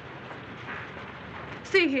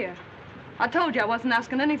 See here. I told you I wasn't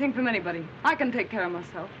asking anything from anybody. I can take care of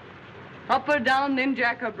myself. Up or down,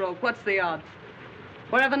 ninjack or broke, what's the odds?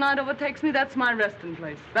 Wherever night overtakes me, that's my resting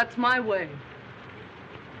place. That's my way.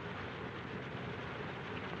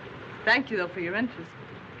 Thank you, though, for your interest.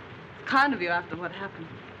 It's kind of you after what happened.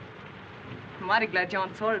 I'm mighty glad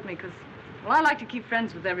Joan saw at me, because, well, I like to keep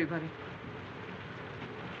friends with everybody.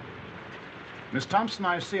 Miss Thompson,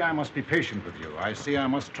 I see I must be patient with you. I see I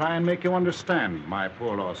must try and make you understand my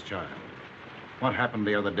poor lost child. What happened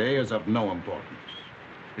the other day is of no importance.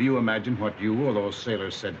 Do you imagine what you or those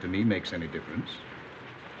sailors said to me makes any difference?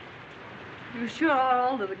 You sure are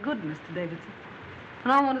all to the good, Mr. Davidson.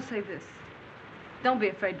 And I want to say this. Don't be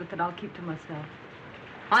afraid with it. I'll keep to myself.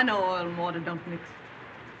 I know oil and water don't mix.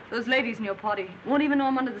 Those ladies in your party won't even know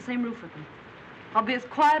I'm under the same roof with them. I'll be as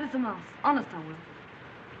quiet as a mouse. Honest, I will.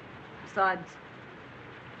 Besides,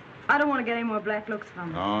 I don't want to get any more black looks from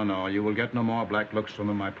them. Oh, no, you will get no more black looks from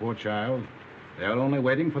them, my poor child. They're only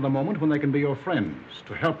waiting for the moment when they can be your friends,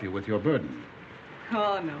 to help you with your burden.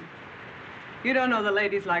 Oh, no. You don't know the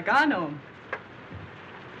ladies like I know them.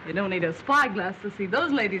 You don't need a spyglass to see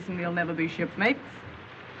those ladies, and you'll never be shipmates.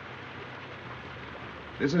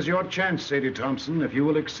 This is your chance, Sadie Thompson. If you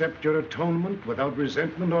will accept your atonement without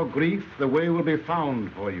resentment or grief, the way will be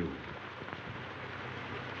found for you.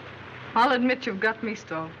 I'll admit you've got me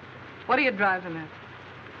stalled. What are you driving at?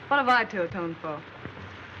 What have I to atone for?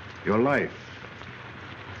 Your life.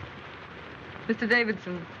 Mr.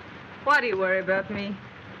 Davidson, why do you worry about me?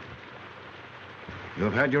 You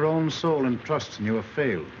have had your own soul and trust, and you have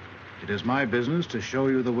failed. It is my business to show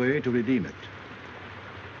you the way to redeem it.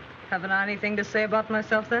 Haven't I anything to say about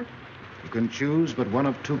myself, then? You can choose but one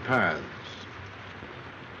of two paths.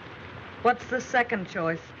 What's the second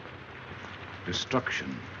choice?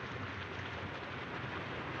 Destruction.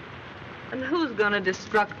 And who's gonna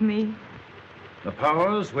destruct me? The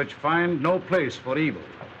powers which find no place for evil.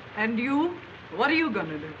 And you? What are you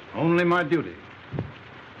gonna do? Only my duty.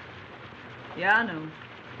 Yeah, I know.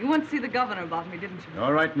 You went to see the governor about me, didn't you?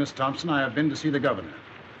 All right, Miss Thompson, I have been to see the governor.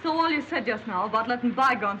 So all you said just now about letting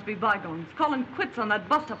bygones be bygones, calling quits on that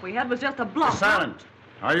bust-up we had was just a bluff. Be silent.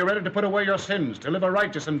 Are you ready to put away your sins, to live a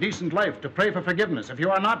righteous and decent life, to pray for forgiveness? If you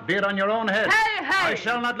are not, be it on your own head. Hey, hey! I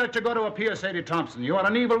shall not let you go to a pier, Sadie Thompson. You are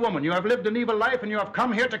an evil woman. You have lived an evil life, and you have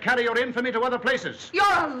come here to carry your infamy to other places. You're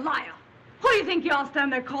a liar. Who do you think you are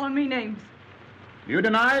standing there calling me names? You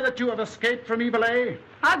deny that you have escaped from evil, eh?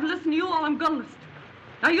 I've listened to you all I'm gonna listen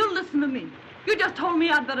to. Now you listen to me. You just told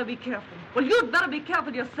me I'd better be careful. Well, you'd better be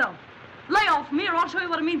careful yourself. Lay off me, or I'll show you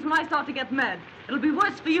what it means when I start to get mad. It'll be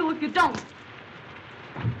worse for you if you don't.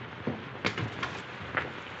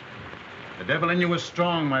 The devil in you is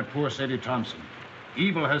strong, my poor Sadie Thompson.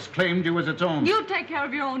 Evil has claimed you as its own. You take care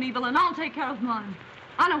of your own evil, and I'll take care of mine.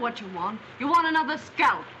 I know what you want. You want another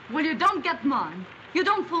scalp. Well, you don't get mine. You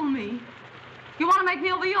don't fool me. You want to make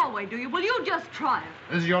me over your way, do you? Well, you just try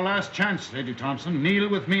it. This is your last chance, Sadie Thompson. Kneel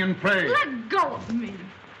with me and pray. Let go of me.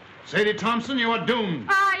 Sadie Thompson, you are doomed.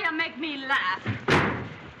 Ah, you make me laugh.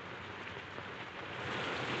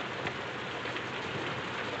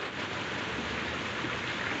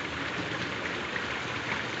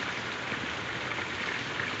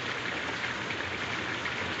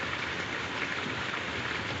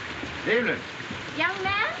 Evening. Young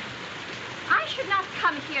man, I should not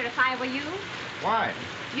come here if I were you. Why?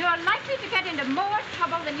 You're likely to get into more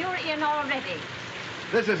trouble than you're in already.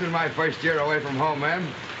 This isn't my first year away from home, ma'am.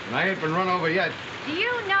 And I ain't been run over yet. Do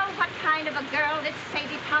you know what kind of a girl this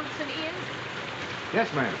Sadie Thompson is?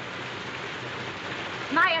 Yes, ma'am.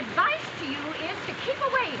 My advice to you is to keep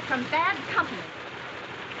away from bad company.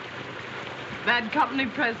 Bad company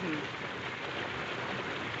present.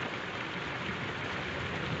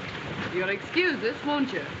 You'll excuse this,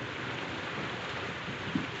 won't you?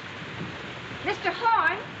 Mr.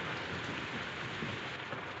 Horn.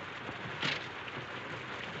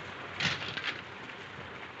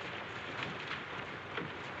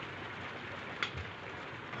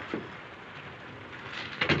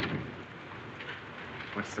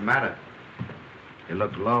 What's the matter? You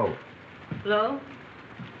look low. Low?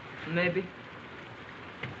 Maybe.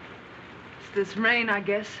 It's this rain, I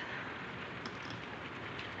guess.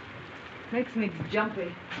 Makes me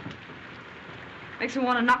jumpy. Makes me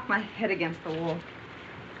want to knock my head against the wall.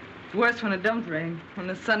 It's worse when it don't rain. When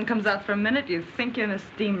the sun comes out for a minute, you think you're in a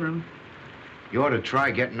steam room. You ought to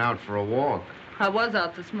try getting out for a walk. I was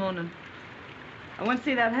out this morning. I went to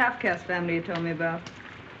see that half-caste family you told me about.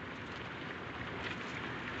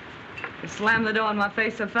 You slammed the door in my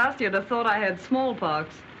face so fast you'd have thought I had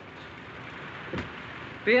smallpox.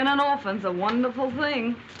 Being an orphan's a wonderful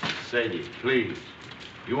thing. Sadie, please.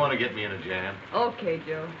 You want to get me in a jam? Okay,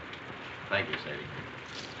 Joe. Thank you, Sadie.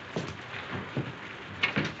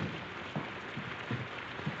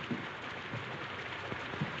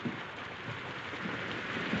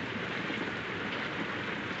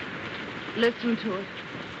 Listen to it.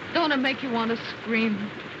 Don't it make you want to scream?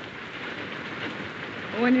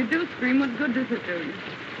 When you do scream, what good does it do you?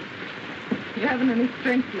 You haven't any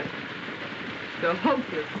strength left. You're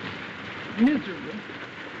hopeless. Miserable.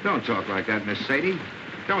 Don't talk like that, Miss Sadie.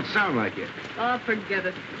 Don't sound like it. Oh, forget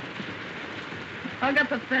it. I got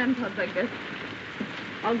the fan club, I guess.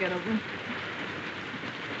 I'll get over it.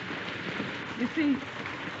 You see,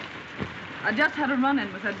 I just had a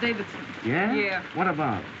run-in with that Davidson. Yeah? Yeah. What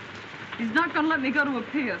about? He's not going to let me go to a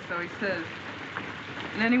pier, so he says.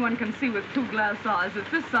 And anyone can see with 2 glass eyes that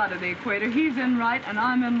this side of the equator, he's in right and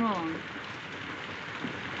I'm in wrong.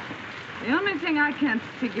 The only thing I can't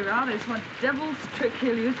figure out is what devil's trick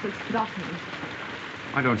he'll use to stop me.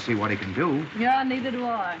 I don't see what he can do. Yeah, neither do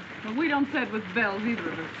I. But we don't say it with bells, either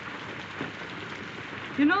of us.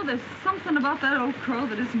 You know, there's something about that old crow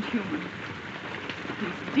that isn't human.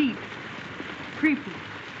 He's deep, creepy.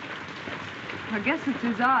 I guess it's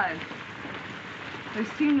his eyes. They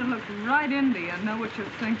seem to look right into you and know what you're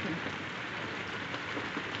thinking.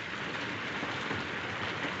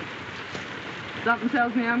 Something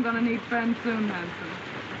tells me I'm going to need friends soon,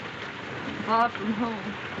 Hanson. Far from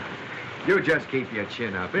home. You just keep your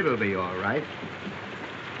chin up. It'll be all right.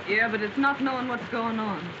 Yeah, but it's not knowing what's going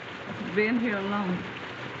on. It's being here alone.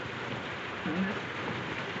 And this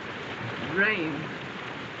rain.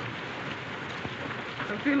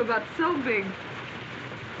 I feel about so big.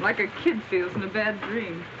 Like a kid feels in a bad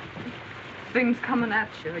dream. Things coming at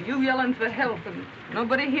you. You yelling for help and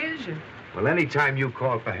nobody hears you. Well, anytime you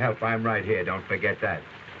call for help, I'm right here. Don't forget that.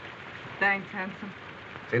 Thanks, Hanson.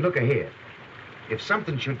 Say, look here. If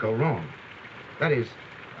something should go wrong, that is,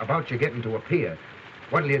 about you getting to a pier,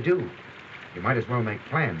 what'll you do? You might as well make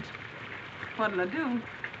plans. What'll I do?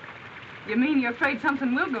 You mean you're afraid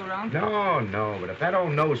something will go wrong? No, but if that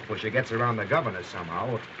old nose pusher gets around the governor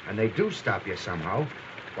somehow, and they do stop you somehow,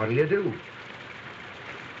 what'll you do?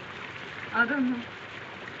 I don't know.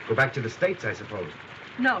 Go back to the States, I suppose.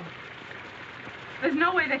 No. There's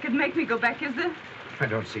no way they could make me go back, is there? I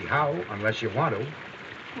don't see how, unless you want to.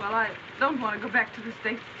 Well, I don't want to go back to the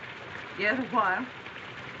States yet a while.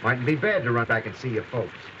 Mightn't be bad to run back and see your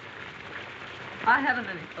folks. I haven't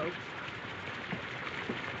any folks.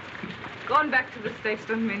 Going back to the States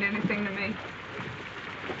doesn't mean anything to me.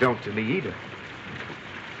 Don't to me either.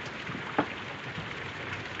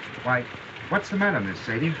 Why, what's the matter, Miss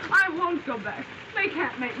Sadie? I won't go back. They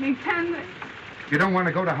can't make me, can they? You don't want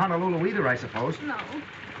to go to Honolulu either, I suppose. No.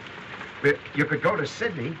 But you could go to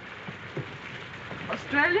Sydney.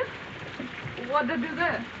 Australia? What'd they do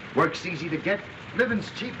there? Work's easy to get.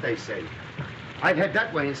 Living's cheap, they say. I'd head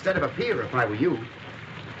that way instead of a pier if I were you.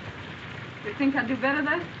 You think I'd do better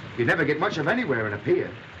there? You'd never get much of anywhere in a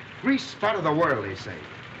pier. Grease spot of the world, they say.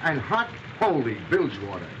 And hot, holy bilge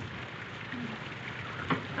water.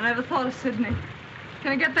 I never thought of Sydney.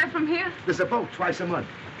 Can I get there from here? There's a boat twice a month.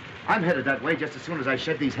 I'm headed that way just as soon as I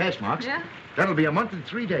shed these hash marks. Yeah? That'll be a month and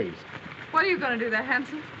 3 days. What are you going to do there,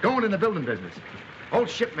 Hanson? Going in the building business. Old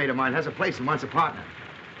shipmate of mine has a place and wants a partner.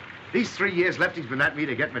 These 3 years, Lefty's been at me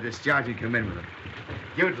to get my discharge and come in with him.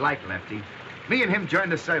 You'd like Lefty. Me and him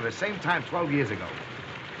joined the service same time 12 years ago.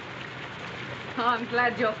 Oh, I'm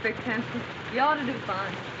glad you're fixed, Hanson. You ought to do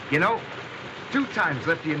fine. You know, 2 times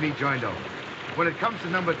Lefty and me joined over. When it comes to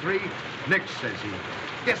number 3, Nick, says he.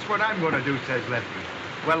 Guess what I'm going to do, says Lefty.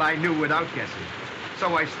 Well, I knew without guessing.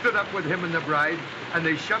 So I stood up with him and the bride, and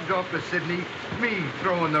they shoved off to Sydney, me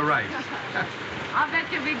throwing the rice. I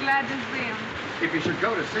bet you'll be glad to see him. If you should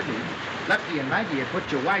go to Sydney, Lefty and Maggie had put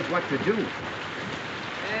you wise what to do.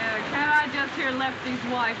 Can't I just hear Lefty's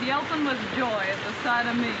wife yelping with joy at the sight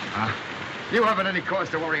of me? You haven't any cause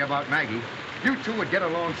to worry about Maggie. You two would get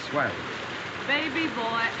along swell. Baby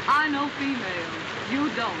boy, I know females. You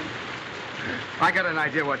don't. I got an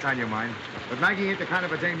idea what's on your mind. But Maggie ain't the kind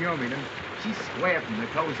of a dame you're meaning. She's square from the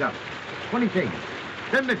toes up. Funny thing,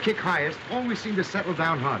 them that kick highest always seem to settle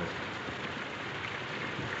down hardest.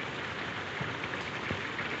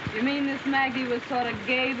 You mean this Maggie was sort of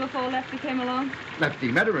gay before Lefty came along?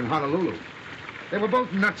 Lefty met her in Honolulu. They were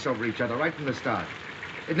both nuts over each other right from the start.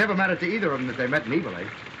 It never mattered to either of them that they met in Eveleigh.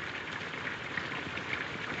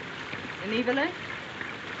 In Eveleigh?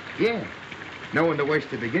 Yeah. Knowing the worst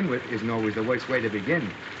to begin with isn't always the worst way to begin.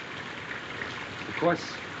 Of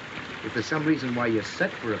course, if there's some reason why you're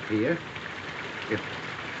set for a pier, if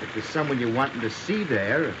there's someone you're wanting to see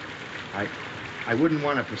there, I wouldn't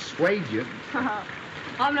want to persuade you.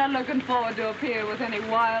 I'm not looking forward to a pier with any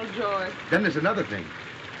wild joy. Then there's another thing.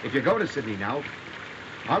 If you go to Sydney now,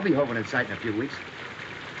 I'll be hovering in sight in a few weeks.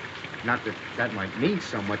 Not that that might mean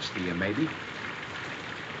so much to you, maybe.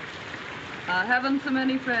 I haven't so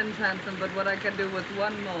many friends, Hanson, but what I could do with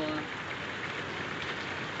one more.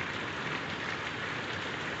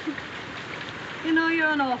 You know, you're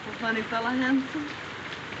an awful funny fella, Hanson.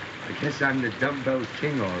 I guess I'm the dumbbell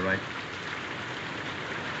king, all right.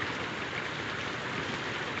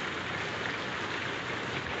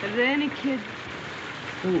 Are there any kids?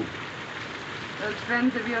 Who? Those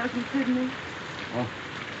friends of yours in Sydney? Oh,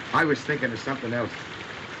 I was thinking of something else.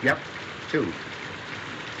 Yep, 2.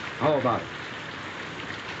 How about it?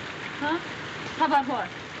 Huh? How about what?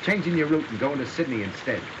 Changing your route and going to Sydney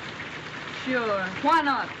instead. Sure. Why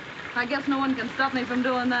not? I guess no one can stop me from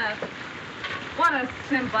doing that. What a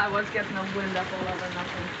simp I was getting the wind up all over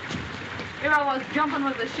nothing. Here I was jumping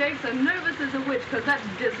with the shakes and nervous as a witch because that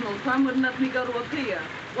dismal crumb wouldn't let me go to a pier.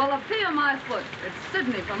 Well, a pier my foot. It's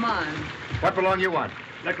Sydney for mine. What belong you want?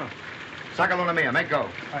 Liquor. Sagalona mia, make go.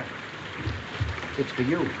 Aye. It's for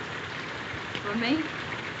you. For me?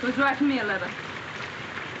 Who's writing me a letter?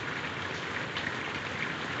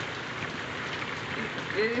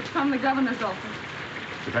 It's from the governor's office.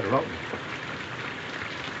 You better open it.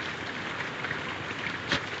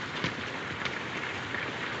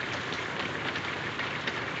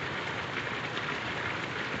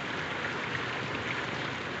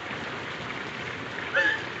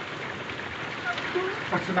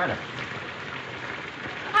 What's the matter?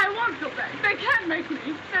 I won't go back. They can't make me.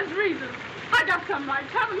 There's reasons. I got some right,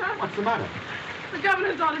 haven't I? What's the matter? The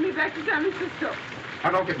governor's ordered me back to San Francisco.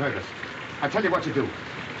 Now, don't get nervous. I'll tell you what you do.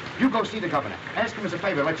 You go see the governor. Ask him as a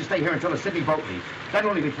favor to let you stay here until the Sydney boat leaves. That'll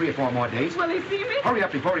only be 3 or 4 more days. Will he see me? Hurry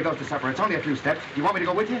up before he goes to supper. It's only a few steps. You want me to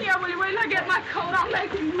go with you? Yeah, will you wait till I get my coat? I'll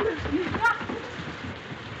make him lift me.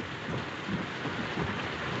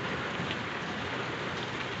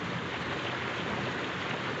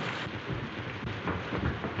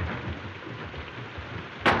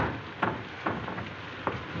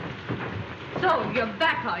 So, you're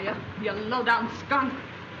back, are you? You low-down skunk.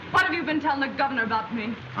 What have you been telling the governor about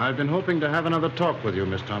me? I've been hoping to have another talk with you,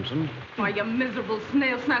 Miss Thompson. Why, you miserable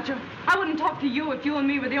snail snatcher. I wouldn't talk to you if you and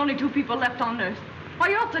me were the only 2 people left on Earth. Why,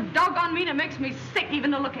 you're so doggone mean it makes me sick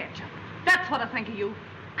even to look at you. That's what I think of you.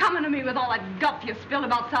 Coming to me with all that guff you spilled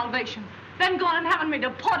about salvation. Then going and having me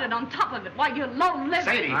deported on top of it. Why, you low-lived...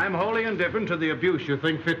 Sadie! I'm wholly indifferent to the abuse you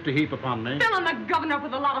think fit to heap upon me. Filling the governor up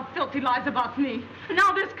with a lot of filthy lies about me. And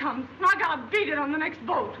now this comes, and I gotta beat it on the next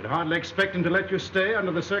boat. I'd hardly expect him to let you stay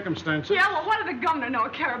under the circumstances. Yeah, well, what did the governor know or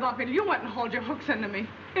care about me till you went and hauled your hooks into me?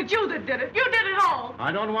 It's you that did it. You did it all.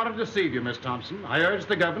 I don't want to deceive you, Miss Thompson. I urge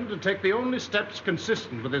the governor to take the only steps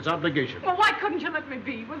consistent with its obligation. Well, why couldn't you let me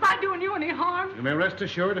be? Was I doing you any harm? You may rest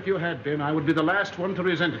assured if you had been, I would be the last one to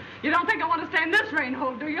resent it. You don't think I want to stay in this rain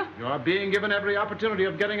hole, do you? You are being given every opportunity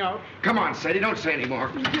of getting out. Come on, Sadie, don't say any more.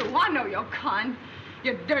 You, I know you're kind.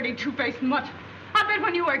 You dirty, two-faced mutt. I bet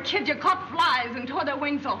when you were a kid you caught flies and tore their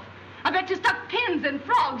wings off. I bet you stuck pins in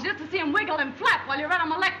frogs just to see them wiggle and flap while you read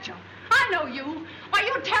them a lecture. I know you. Why,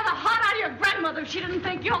 you'd tear the heart out of your grandmother if she didn't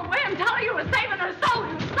think your way and tell her you were saving her soul,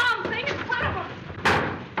 you something in front of her.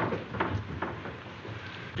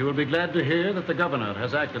 You will be glad to hear that the governor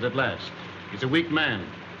has acted at last. He's a weak man.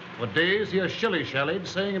 For days he has shilly-shallied,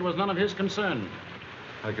 saying it was none of his concern.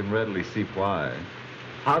 I can readily see why.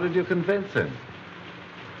 How did you convince him?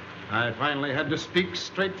 I finally had to speak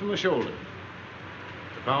straight from the shoulder.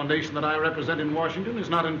 The foundation that I represent in Washington is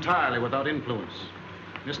not entirely without influence.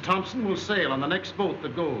 Miss Thompson will sail on the next boat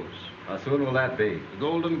that goes. How soon will that be? The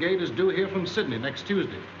Golden Gate is due here from Sydney next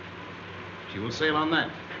Tuesday. She will sail on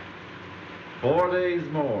that. 4 days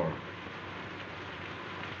more.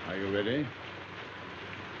 Are you ready?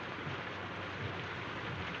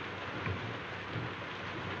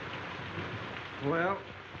 Well,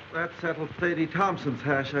 that settles Sadie Thompson's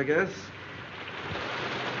hash, I guess.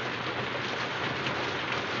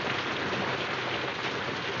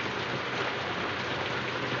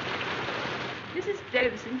 Mrs.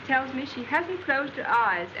 Davison tells me she hasn't closed her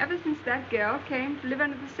eyes ever since that girl came to live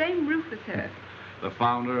under the same roof with her. The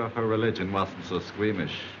founder of her religion wasn't so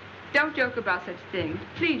squeamish. Don't joke about such things.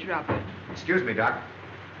 Please, Robert. Excuse me, Doc.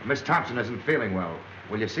 Miss Thompson isn't feeling well.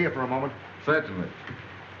 Will you see her for a moment? Certainly.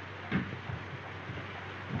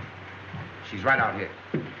 She's right out here.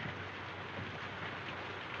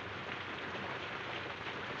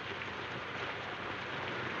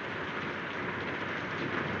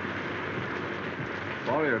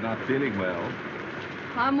 Sorry you're not feeling well.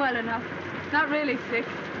 I'm well enough. Not really sick.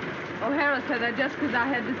 O'Hara said that just because I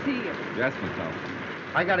had to see you. Yes, Miss Thompson.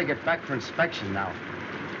 I gotta get back for inspection now.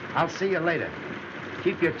 I'll see you later.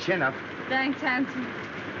 Keep your chin up. Thanks, Hanson.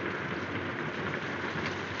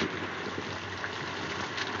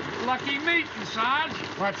 Lucky meeting, Sarge.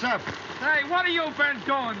 What's up? Hey, what have you been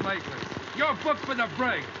doing lately? You're booked for the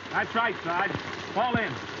brig. That's right, Sarge. Fall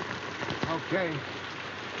in. Okay.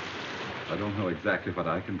 I don't know exactly what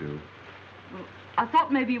I can do. Well, I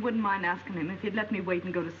thought maybe you wouldn't mind asking him if he'd let me wait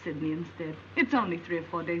and go to Sydney instead. It's only 3 or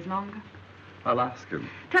 4 days longer. I'll ask him.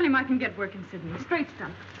 Tell him I can get work in Sydney. Straight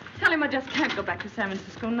stuff. Tell him I just can't go back to San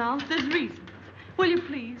Francisco now. There's reasons. Will you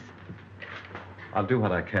please? I'll do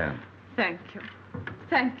what I can. Thank you.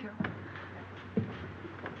 Thank you.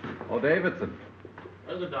 Oh, Davidson.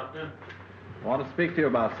 Where's the doctor? I want to speak to you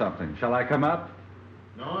about something. Shall I come up?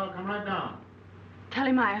 No, I'll come right down. Tell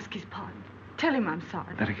him I ask his pardon. Tell him I'm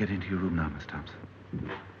sorry. Better get into your room now, Miss Thompson.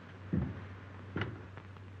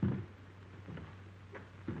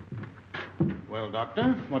 Well,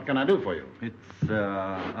 Doctor, what can I do for you? It's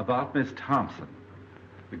about Miss Thompson.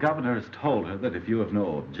 The governor has told her that if you have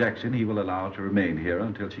no objection, he will allow her to remain here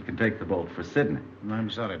until she can take the boat for Sydney. I'm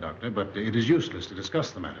sorry, Doctor, but it is useless to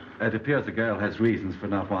discuss the matter. It appears the girl has reasons for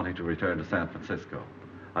not wanting to return to San Francisco.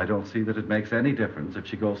 I don't see that it makes any difference if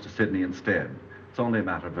she goes to Sydney instead. It's only a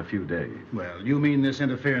matter of a few days. Well, you mean this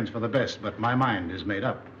interference for the best, but my mind is made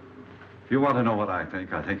up. If you want to know what I think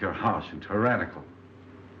you're harsh and tyrannical.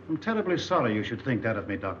 I'm terribly sorry you should think that of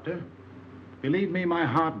me, Doctor. Believe me, my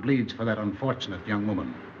heart bleeds for that unfortunate young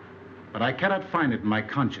woman. But I cannot find it in my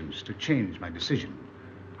conscience to change my decision.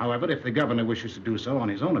 However, if the governor wishes to do so on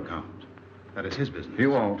his own account, that is his business. He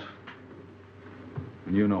won't.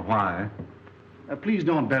 And you know why. Please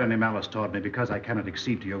don't bear any malice toward me because I cannot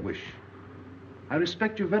accede to your wish. I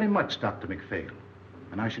respect you very much, Dr. McPhail,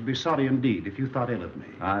 and I should be sorry indeed if you thought ill of me.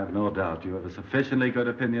 I have no doubt you have a sufficiently good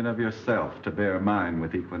opinion of yourself to bear mine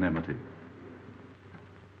with equanimity.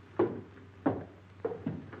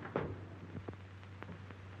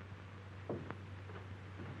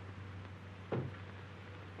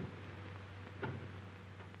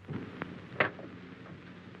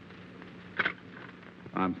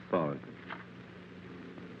 I'm sorry.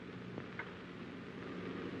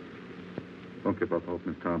 Don't give up hope,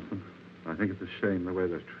 Miss Thompson. I think it's a shame the way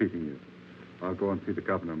they're treating you. I'll go and see the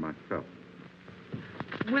governor myself.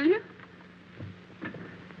 Will you?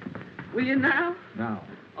 Will you now? Now.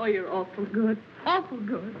 Oh, you're awful good. Awful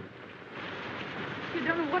good. You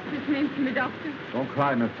don't know what this means to me, Doctor. Don't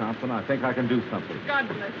cry, Miss Thompson. I think I can do something. God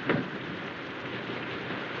bless you.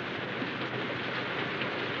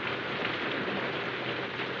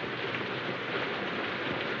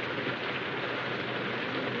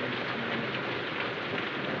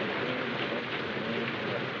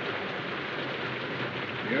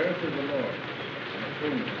 The earth is the Lord's, and the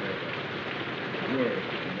fullness thereof. The world,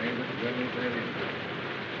 and they that dwell therein.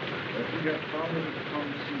 But he hath founded it upon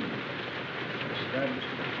the sea, and established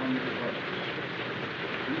it upon the waters.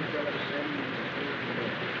 He shall ascend into the hill of the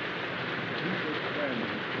Lord. He shall stand in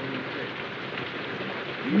the holy place.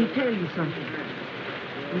 Let me tell you something.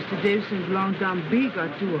 Mr. Davison's long down big or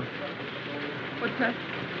two. What's that?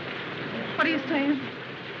 What are you saying?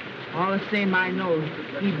 All the same I know.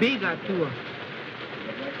 He big or two.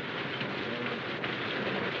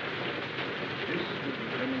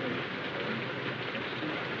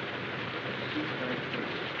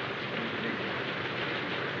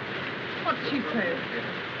 What's she saying?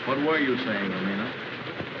 What were you saying, Amina?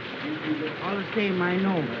 All the same I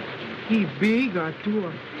know. He big or two.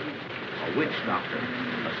 A witch doctor.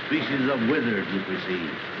 A species of wizard, you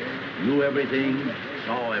perceive. Knew everything,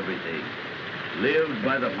 saw everything. Lived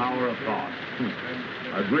by the power of thought.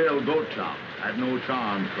 A grilled goat chop had no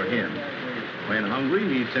charms for him. When hungry,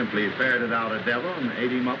 he simply ferreted out a devil and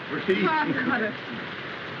ate him up for tea. I got it.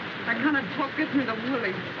 That kind of talk gives me the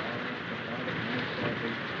willies.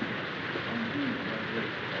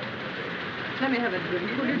 Let me have a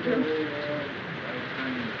drink, will you, too?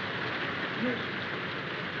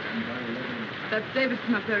 That's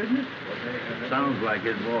Davidson up there, isn't it? Sounds like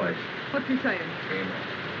his voice. What's he saying?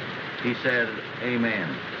 He said,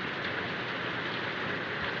 amen.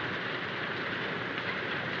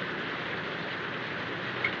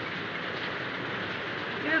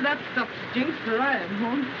 Yeah, that stuff stinks where I am,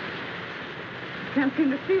 Holmes. Can't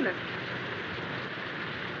seem to feel it.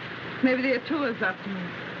 Maybe the Atua's after me.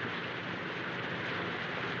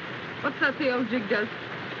 What's that the old jig does?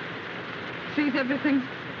 Sees everything?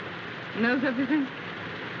 Knows everything?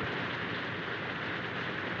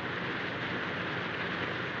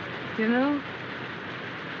 You know,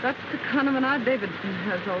 that's the kind of an eye Davidson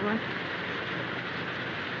has, all right.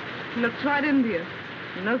 He looks right into you.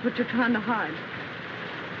 He knows what you're trying to hide.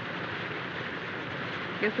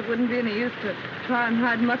 Guess it wouldn't be any use to try and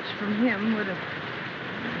hide much from him, would it?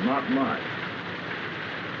 Not much.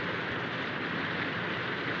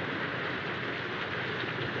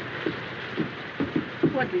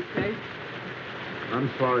 What'd he say? I'm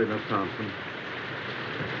sorry, Miss Thompson.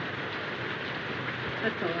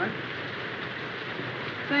 That's all right.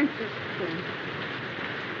 Thanks, Mr. Stone.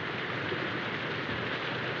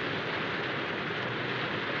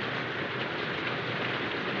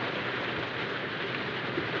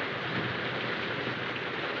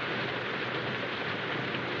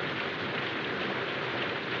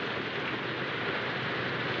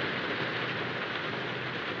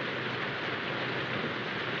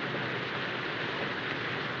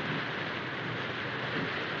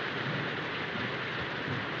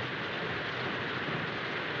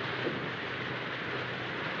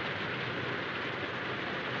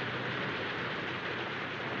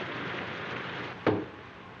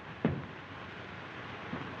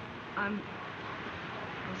 I'm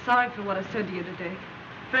sorry for what I said to you today.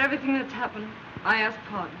 For everything that's happened, I ask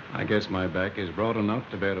pardon. I guess my back is broad enough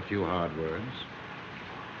to bear a few hard words.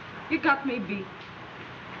 You got me beat.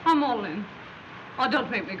 I'm all in. Oh, don't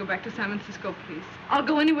make me go back to San Francisco, please. I'll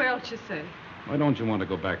go anywhere else you say. Why don't you want to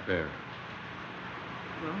go back there?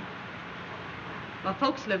 Well, my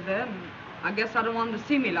folks live there, and I guess I don't want them to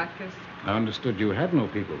see me like this. I understood you had no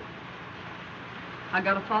people. I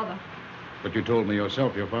got a father. But you told me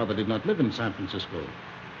yourself your father did not live in San Francisco.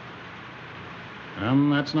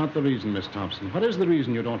 That's not the reason, Miss Thompson. What is the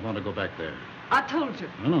reason you don't want to go back there? I told you.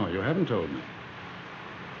 No, you haven't told me.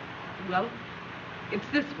 Well, it's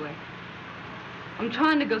this way. I'm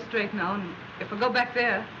trying to go straight now, and if I go back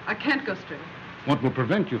there, I can't go straight. What will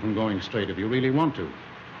prevent you from going straight if you really want to?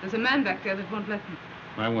 There's a man back there that won't let me.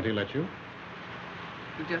 Why won't he let you?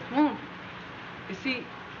 He just won't. You see,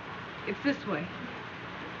 it's this way.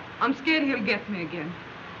 I'm scared he'll get me again.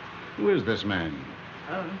 Who is this man?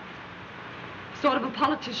 Sort of a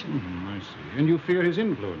politician. I see. And you fear his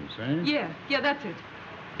influence, eh? Yeah, that's it.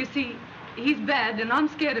 You see, he's bad, and I'm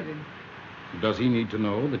scared of him. Does he need to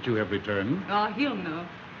know that you have returned? Oh, he'll know.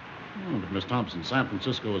 Oh, but Miss Thompson, San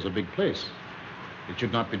Francisco is a big place. It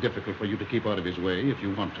should not be difficult for you to keep out of his way if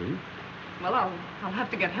you want to. Well, I'll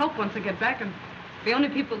have to get help once I get back, and the only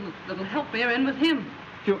people that'll help me are in with him.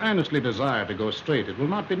 If you earnestly desire to go straight, it will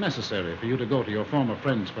not be necessary for you to go to your former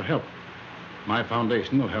friends for help. My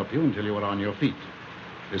foundation will help you until you are on your feet.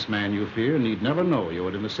 This man you fear need never know you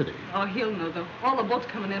are in the city. Oh, he'll know, though. All the boats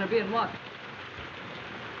coming in are being watched.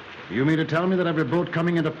 You mean to tell me that every boat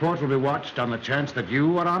coming into port will be watched on the chance that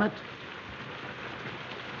you are on it?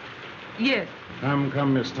 Yes.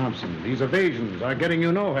 Come, Miss Thompson. These evasions are getting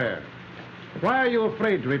you nowhere. Why are you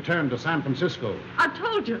afraid to return to San Francisco? I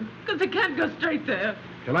told you, because I can't go straight there.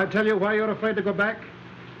 Shall I tell you why you're afraid to go back?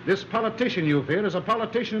 This politician you fear is a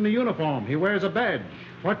politician in a uniform. He wears a badge.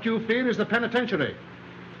 What you fear is the penitentiary.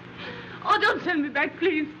 Oh, don't send me back,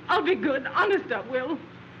 please. I'll be good. Honest, I will.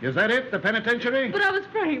 Is that it, the penitentiary? But I was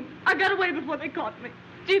framed. I got away before they caught me.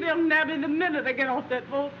 Gee, they'll nab me the minute I get off that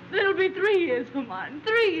boat. It'll be 3 years for mine.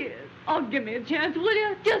 3 years. Oh, give me a chance, will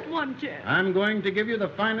you? Just one chance. I'm going to give you the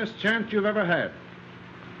finest chance you've ever had.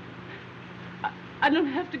 I don't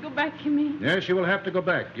have to go back, you mean? Yes, you will have to go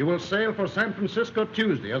back. You will sail for San Francisco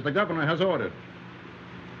Tuesday, as the governor has ordered.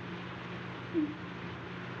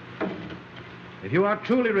 If you are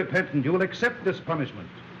truly repentant, you will accept this punishment.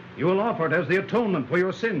 You will offer it as the atonement for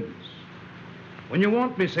your sins. When you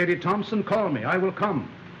want me, Sadie Thompson, call me. I will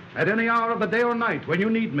come. At any hour of the day or night, when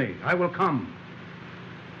you need me, I will come.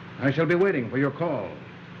 I shall be waiting for your call.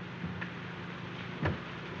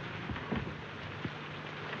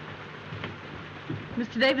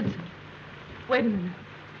 Mr. Davidson, wait a minute.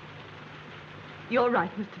 You're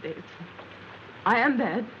right, Mr. Davidson. I am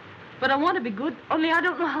bad, but I want to be good, only I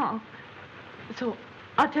don't know how. So,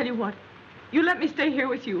 I'll tell you what. You let me stay here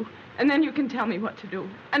with you, and then you can tell me what to do.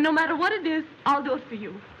 And no matter what it is, I'll do it for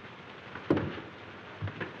you.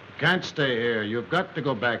 Can't stay here. You've got to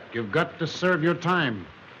go back. You've got to serve your time.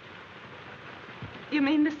 You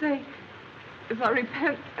mean to say, if I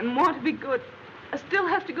repent and want to be good, I still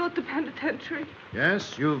have to go to the penitentiary?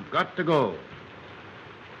 Yes, you've got to go.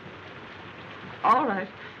 All right.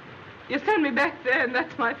 You send me back there, and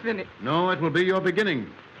that's my finish. No, it will be your beginning.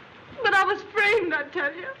 But I was framed, I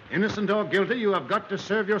tell you. Innocent or guilty, you have got to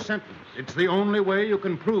serve your sentence. It's the only way you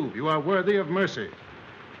can prove you are worthy of mercy.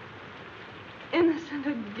 Innocent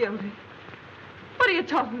or guilty? What are you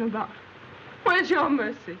talking about? Where's your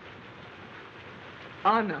mercy?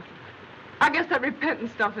 Oh, no. I guess that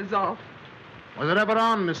repentant stuff is off. Was it ever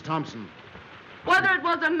on, Miss Thompson? Whether it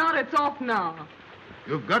was or not, it's off now.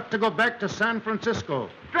 You've got to go back to San Francisco.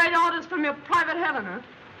 Straight orders from your private heaven, huh?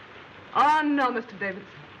 Oh, no, Mr. Davidson.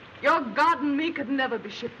 Your God and me could never be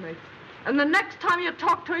shipmates. And the next time you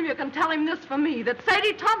talk to him, you can tell him this for me, that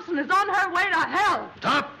Sadie Thompson is on her way to hell.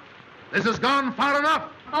 Stop! This has gone far enough.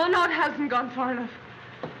 Oh, no, it hasn't gone far enough.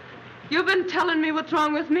 You've been telling me what's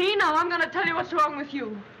wrong with me. Now I'm going to tell you what's wrong with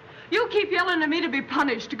you. You keep yelling at me to be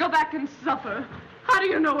punished, to go back and suffer. How do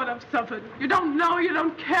you know what I've suffered? You don't know, you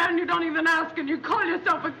don't care, and you don't even ask, and you call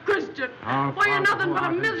yourself a Christian. Well, you're nothing but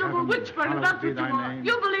a miserable witch burner, that's what you are.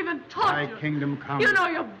 You believe in torture. Thy kingdom come. You know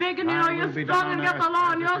you're big, and you know you're strong, and you got the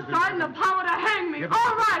law on your side and the power to hang me. All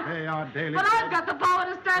right. But I've got the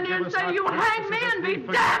power to stand here and say, you hang me and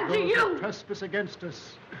be damned to you. Trespass against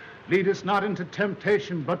us. Lead us not into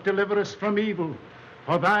temptation, but deliver us from evil.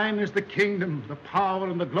 For thine is the kingdom, the power,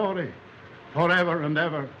 and the glory, forever and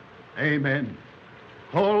ever. Amen.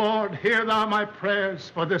 O Lord, hear thou my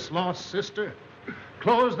prayers for this lost sister.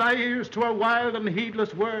 Close thy ears to her wild and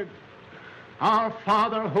heedless word. Our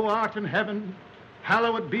Father who art in heaven,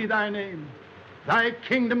 hallowed be thy name. Thy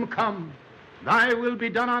kingdom come, thy will be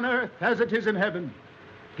done on earth as it is in heaven.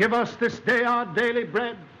 Give us this day our daily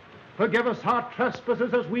bread. Forgive us our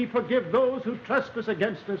trespasses as we forgive those who trespass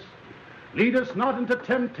against us. Lead us not into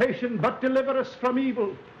temptation, but deliver us from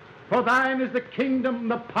evil. For thine is the kingdom,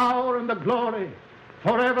 the power, and the glory,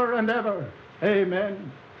 forever and ever.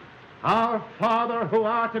 Amen. Our Father who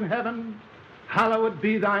art in heaven, hallowed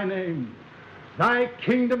be thy name. Thy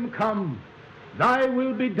kingdom come, thy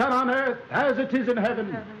will be done on earth as it is in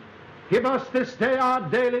heaven. Give us this day our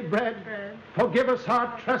daily bread. Forgive us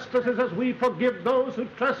our trespasses as we forgive those who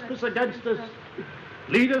trespass against us.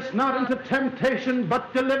 Lead us not into temptation,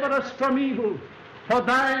 but deliver us from evil. For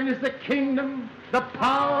thine is the kingdom, the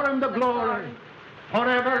power, and the glory,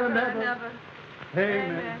 forever and ever.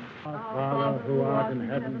 Amen. Our Father who art in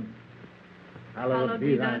heaven, hallowed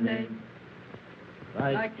be thy name.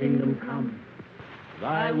 Thy kingdom come,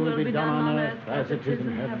 thy will be done on earth as it is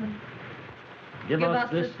in heaven. Give us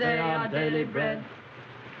this day our daily bread.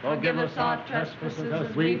 Forgive us our trespasses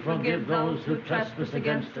as we forgive those who trespass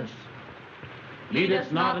against us. Lead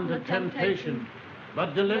us not into temptation,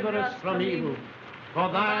 but deliver us from evil.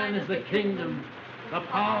 For thine is the kingdom, the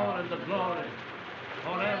power, and the glory,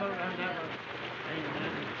 forever and ever.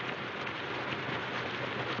 Amen.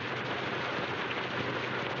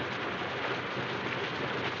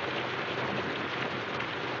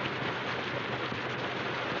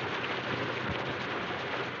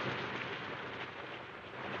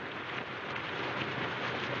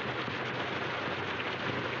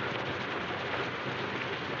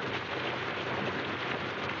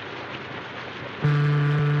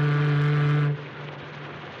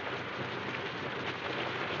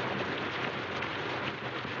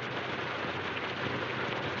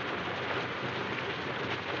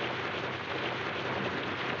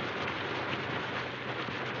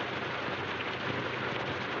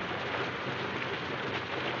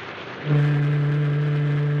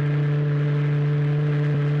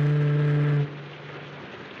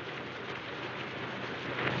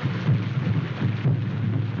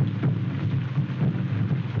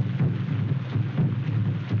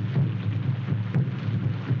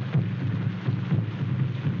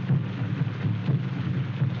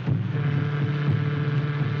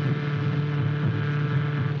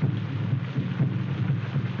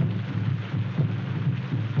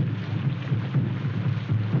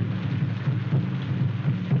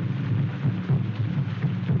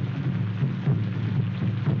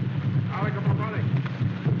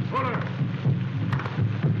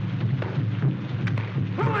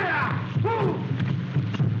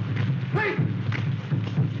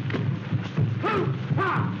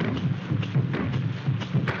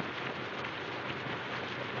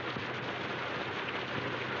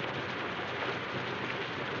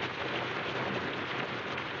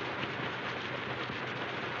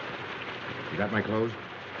 You got my clothes?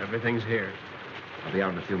 Everything's here. I'll be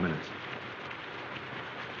out in a few minutes.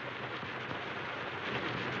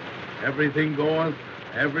 Everything goeth,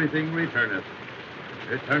 everything returneth.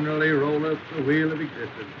 Eternally rolleth the wheel of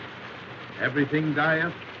existence. Everything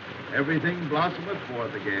dieth, everything blossometh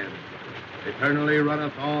forth again. Eternally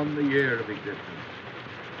runneth on the year of existence.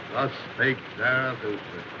 Thus spake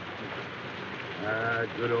Zarathustra. Ah,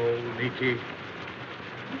 good old Nietzsche. You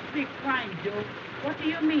speak fine, Joe. What do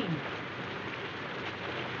you mean?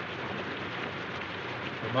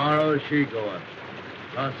 Tomorrow she goeth.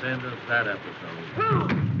 Thus endeth that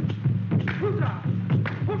episode.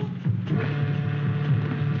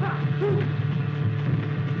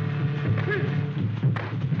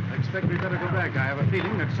 I expect we better go back. I have a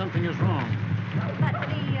feeling that something is wrong. But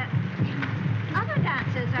the other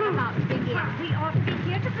dancers are about to begin. We ought to be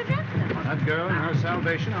here to prevent them. That girl and her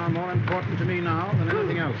salvation are more important to me now than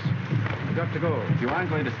anything else. I've got to go. If you aren't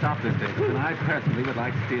going to stop this, David, then I personally would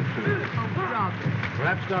like to see it through.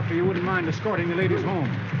 Perhaps, Doctor, you wouldn't mind escorting the ladies home.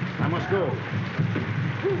 I must go.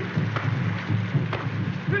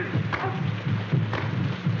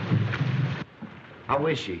 How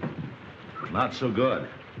is she? Not so good.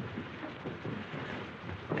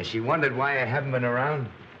 Has she wondered why I haven't been around?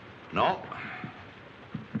 No.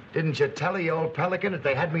 Didn't you tell her, you old pelican, that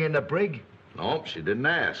they had me in the brig? Nope, she didn't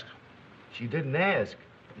ask. She didn't ask.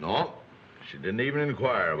 No, she didn't even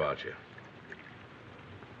inquire about you.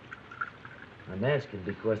 I'm asking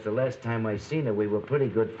because the last time I seen her, we were pretty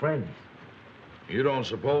good friends. You don't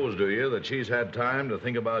suppose, do you, that she's had time to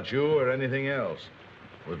think about you or anything else?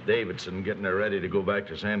 With Davidson getting her ready to go back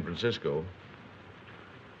to San Francisco.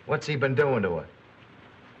 What's he been doing to her?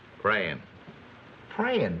 Praying.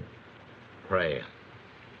 Praying? Praying.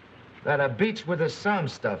 That a beach with the psalm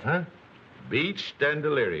stuff, huh? Beached and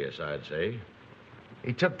delirious, I'd say.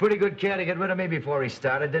 He took pretty good care to get rid of me before he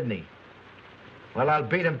started, didn't he? Well, I'll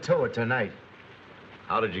beat him to it tonight.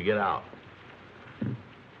 How did you get out?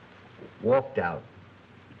 Walked out.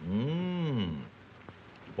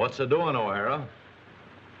 What's the doing, O'Hara?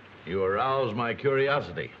 You aroused my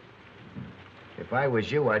curiosity. If I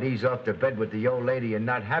was you, I'd ease off to bed with the old lady and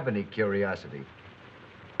not have any curiosity.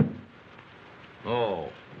 Oh,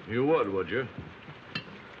 you would you?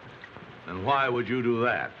 And why would you do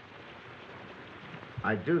that?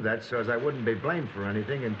 I'd do that so as I wouldn't be blamed for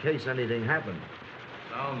anything in case anything happened.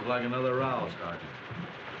 Sounds like another row, Sergeant.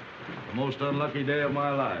 The most unlucky day of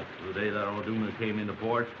my life, the day that O'Doona came into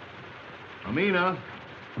port. Amina,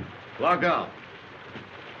 lock up.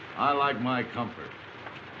 I like my comfort.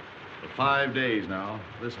 For 5 days now,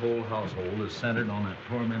 this whole household is centered on that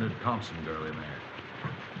tormented Thompson girl in there.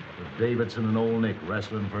 With Davidson and old Nick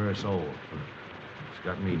wrestling for her soul. It's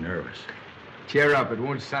got me nervous. Cheer up. It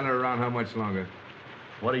won't center around how much longer.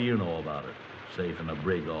 What do you know about it? Safe in a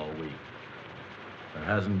brig all week. There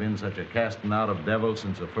hasn't been such a casting out of devils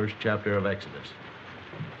since the first chapter of Exodus.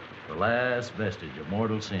 The last vestige of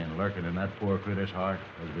mortal sin lurking in that poor critter's heart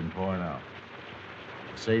has been torn out.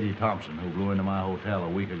 Sadie Thompson, who blew into my hotel a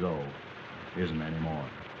week ago, isn't anymore.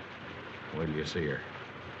 Wait till you see her.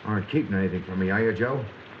 Aren't keeping anything from me, are you, Joe?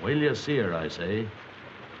 Wait till you see her, I say.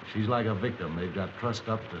 She's like a victim they've got trussed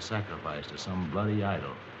up to sacrifice to some bloody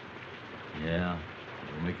idol. Yeah,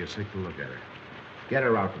 it'll make you sick to look at her. Get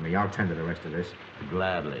her out for me. I'll tend to the rest of this.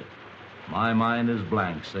 Gladly. My mind is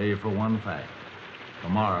blank, save for one fact.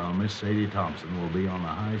 Tomorrow, Miss Sadie Thompson will be on the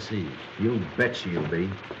high seas. You bet she'll be.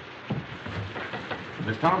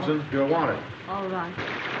 Miss Thompson, you're wanted. All right.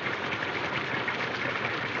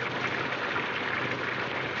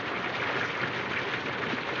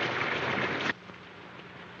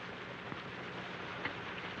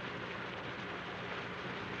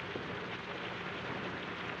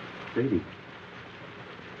 Sadie,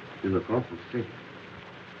 you look awful sick.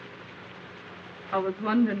 I was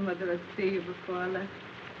wondering whether I'd see you before I left.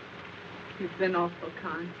 You've been awful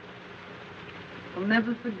kind. I'll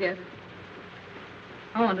never forget it.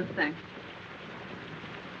 I want to thank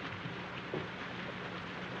you.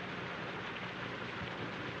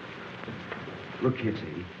 Look here,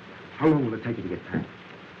 Sadie. How long will it take you to get packed?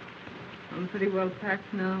 I'm pretty well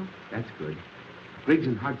packed now. That's good. Griggs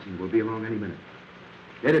and Huston will be along any minute.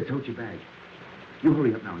 They're to tote your bag. You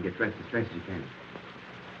hurry up now and get dressed as fast as you can.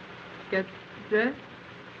 Get dressed?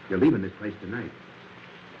 You're leaving this place tonight.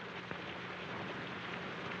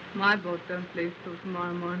 My boat don't leave till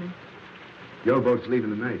tomorrow morning. Your boat's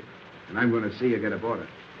leaving tonight, and I'm going to see you get aboard it.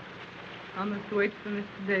 I must wait for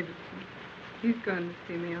Mr. Davidson. He's going to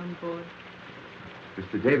see me on board.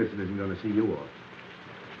 Mr. Davidson isn't going to see you off.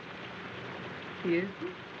 He isn't?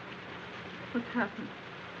 What's happened?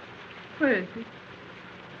 Where is he?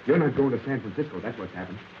 You're not going to San Francisco, that's what's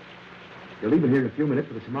happened. You're leaving here in a few minutes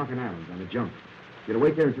for the Samarkand Islands on a junk. You're to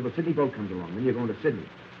wait there until the Sydney boat comes along, then you're going to Sydney.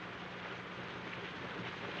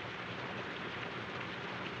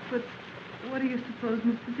 But what do you suppose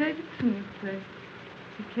Mr. Davidson would say?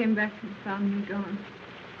 He came back and found me gone.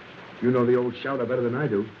 You know the old shouter better than I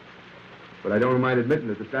do. But I don't mind admitting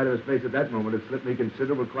that the sight of his face at that moment has slipped me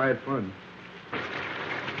considerable quiet fun.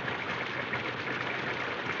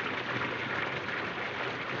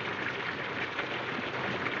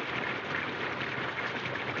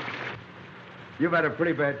 You've had a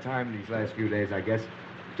pretty bad time these last few days, I guess.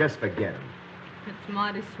 Just forget him. It's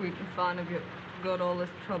mighty sweet and fine of you to go to all this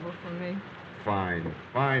trouble for me. Fine.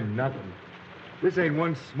 Fine, nothing. This ain't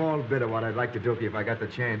one small bit of what I'd like to do for you if I got the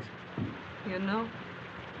chance. You know,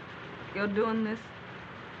 you're doing this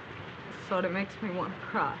sort of makes me want to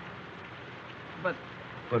cry. But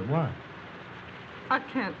what? I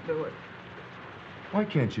can't do it. Why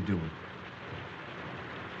can't you do it?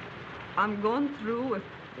 I'm going through with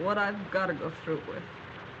what I've got to go through with.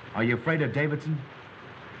 Are you afraid of Davidson?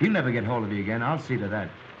 He'll never get hold of you again. I'll see to that.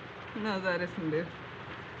 No, that isn't it.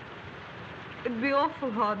 It'd be awful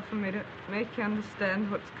hard for me to make you understand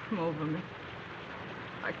what's come over me.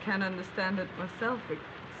 I can't understand it myself,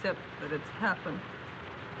 except that it's happened.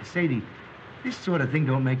 Sadie, this sort of thing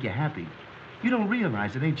don't make you happy. You don't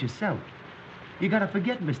realize it ain't yourself. You gotta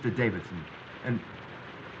forget Mr. Davidson and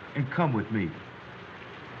come with me.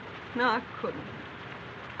 No, I couldn't.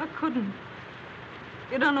 I couldn't.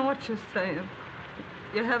 You don't know what you're saying.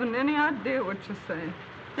 You haven't any idea what you're saying.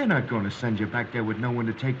 They're not going to send you back there with no one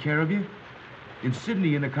to take care of you. In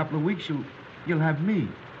Sydney, in a couple of weeks, you'll have me.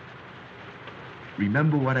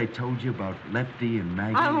 Remember what I told you about Lefty and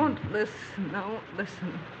Maggie? I won't listen. I won't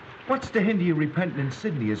listen. What's to hinder you repenting in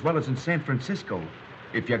Sydney as well as in San Francisco?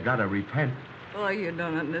 If you gotta repent. Oh, you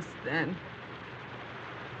don't understand.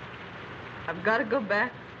 I've got to go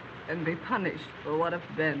back and be punished for what I've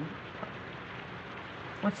been.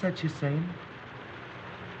 What's that you're saying?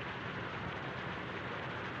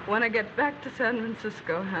 When I get back to San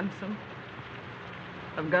Francisco, Handsome,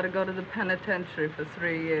 I've got to go to the penitentiary for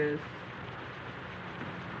 3 years.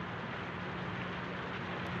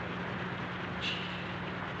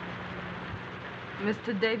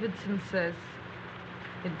 Mr. Davidson says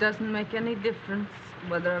it doesn't make any difference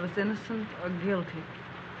whether I was innocent or guilty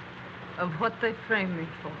of what they framed me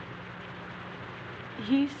for.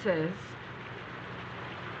 He says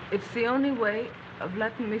it's the only way of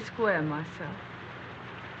letting me square myself.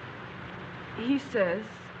 He says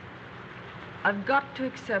I've got to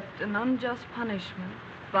accept an unjust punishment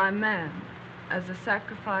by man as a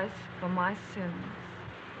sacrifice for my sins.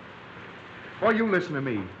 Oh, you listen to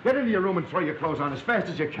me. Get into your room and throw your clothes on as fast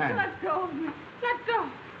as you can. Let go of me. Let go.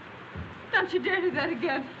 Don't you dare do that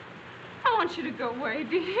again. I want you to go away.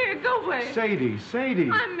 Do you hear? Go away. Sadie.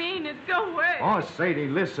 I mean it. Go away. Oh, Sadie,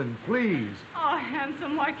 listen, please. Oh,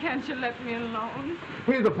 Handsome, why can't you let me alone?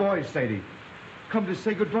 Here are the boys, Sadie. Come to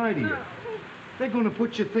say goodbye to you. No. They're going to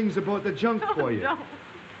put your things aboard the junk for you. No.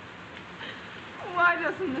 Why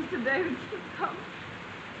doesn't Mr. Davidson come?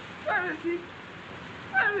 Where is he?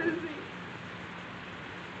 Where is he?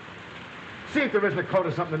 See if there isn't a coat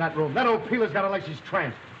or something in that room. That old peeler's got her like she's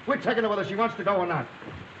tranced. We're taking her whether she wants to go or not.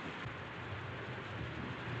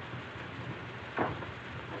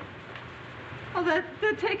 Oh,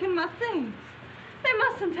 they're taking my things. They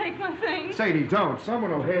mustn't take my things. Sadie, don't.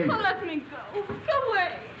 Someone will hear you. Oh, let me go. Go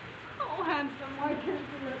away. Oh, Handsome, why can't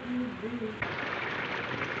you let me be?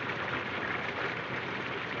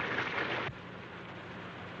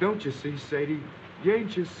 Don't you see, Sadie? You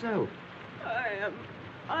ain't yourself.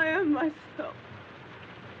 I am myself.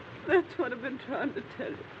 That's what I've been trying to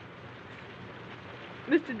tell you.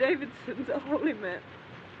 Mr. Davidson's a holy man.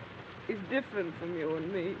 He's different from you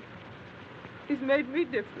and me. He's made me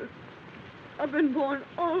different. I've been born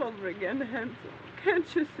all over again, Handsome.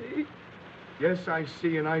 Can't you see? Yes, I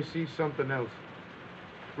see, and I see something else.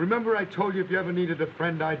 Remember I told you if you ever needed a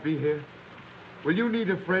friend, I'd be here? Well, you need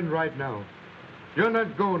a friend right now. You're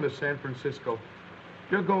not going to San Francisco.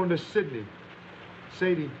 You're going to Sydney.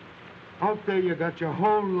 Sadie, out there you got your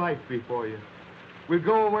whole life before you. We'll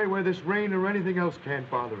go away where this rain or anything else can't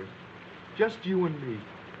bother us. Just you and me.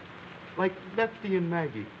 Like Lefty and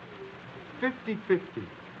Maggie. 50-50.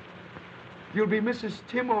 You'll be Mrs.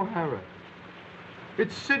 Tim O'Hara.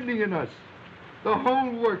 It's Sydney and us. The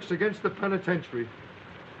whole works against the penitentiary.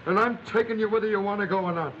 And I'm taking you whether you want to go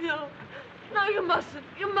or not. No, you mustn't.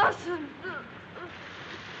 You mustn't.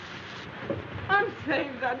 I'm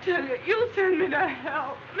saved, I tell you. You send me to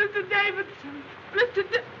hell. Mr. Davidson.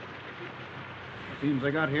 Seems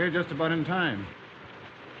I got here just about in time.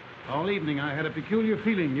 All evening I had a peculiar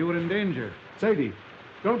feeling you were in danger. Sadie,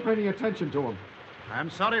 don't pay any attention to him. I'm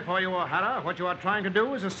sorry for you, O'Hara. What you are trying to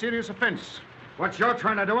do is a serious offense. What you're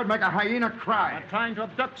trying to do is make a hyena cry. You're trying to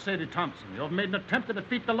abduct Sadie Thompson. You've made an attempt to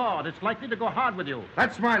defeat the law, and it's likely to go hard with you.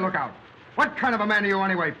 That's my lookout. What kind of a man are you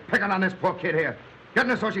anyway, picking on this poor kid here?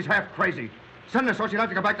 Getting her so she's half crazy. Sending her so she'll have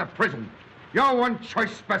to go back to prison. You're one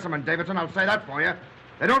choice specimen, Davidson, I'll say that for you.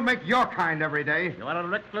 They don't make your kind every day. You are a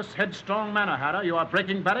reckless, headstrong man, O'Hara. You are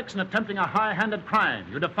breaking barracks and attempting a high-handed crime.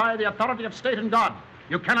 You defy the authority of state and God.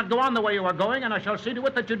 You cannot go on the way you are going, and I shall see to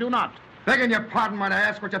it that you do not. Begging your pardon when I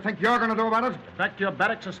ask what you think you're going to do about it? Get back to your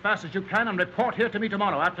barracks as fast as you can and report here to me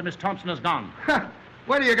tomorrow after Miss Thompson is gone.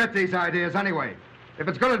 Where do you get these ideas anyway? If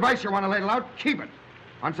it's good advice you want to ladle out, keep it.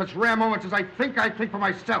 On such rare moments as I think for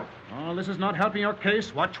myself. Oh, this is not helping your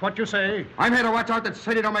case. Watch what you say. I'm here to watch out that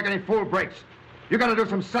Sadie don't make any fool breaks. You got to do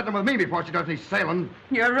some settling with me before she does any sailing.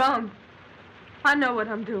 You're wrong. I know what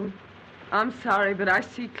I'm doing. I'm sorry, but I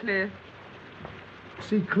see clear.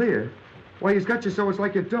 See clear? Why, he's got you so it's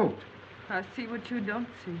like you don't. I see what you don't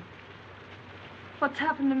see. What's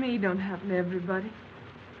happened to me don't happen to everybody.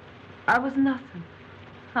 I was nothing.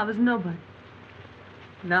 I was nobody.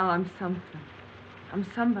 Now I'm something. I'm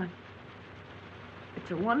somebody.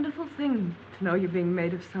 It's a wonderful thing to know you're being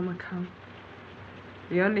made of some account.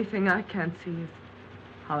 The only thing I can't see is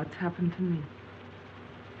how it's happened to me.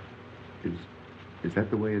 Is that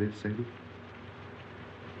the way it is, Sadie?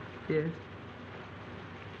 Yes.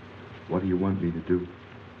 What do you want me to do?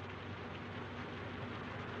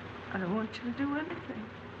 I don't want you to do anything.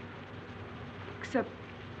 Except,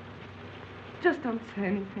 just don't say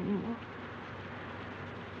anything more.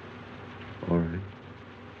 All right.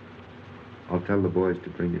 I'll tell the boys to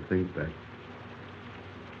bring your things back.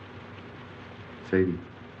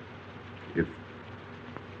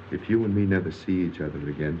 If you and me never see each other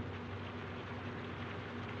again,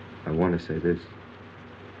 I want to say this.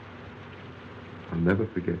 I'll never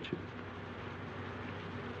forget you.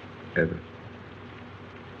 Ever.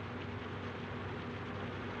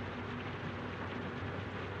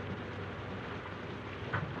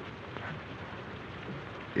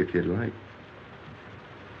 If you'd like,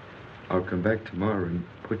 I'll come back tomorrow and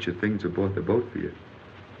put your things aboard the boat for you.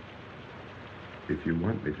 If you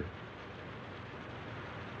want me to.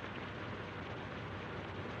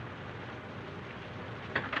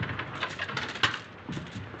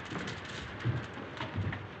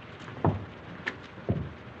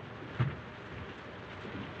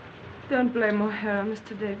 Don't blame O'Hara,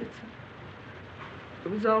 Mr. Davidson.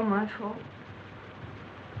 It was all my fault.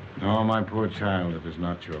 No, my poor child, it is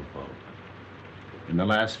not your fault. In the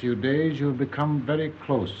last few days, you have become very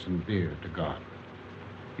close and dear to God.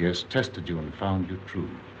 He has tested you and found you true.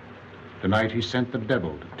 Tonight, he sent the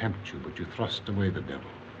devil to tempt you, but you thrust away the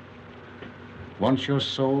devil. Once your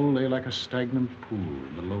soul lay like a stagnant pool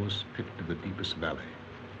in the lowest pit of the deepest valley.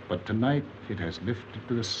 But tonight, it has lifted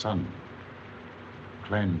to the sun,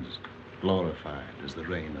 cleansed, glorified as the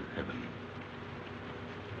rain of heaven.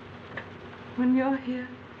 When you're here,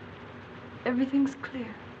 everything's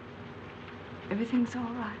clear. Everything's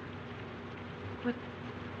all right. But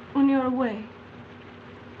when you're away,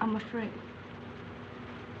 I'm afraid.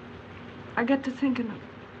 I get to thinking of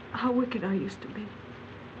how wicked I used to be.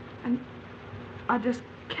 And I just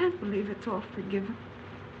can't believe it's all forgiven.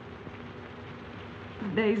 The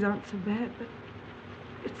days aren't so bad, but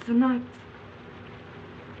it's the nights.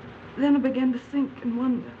 Then I began to think and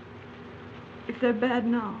wonder, if they're bad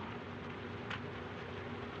now,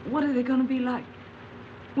 what are they going to be like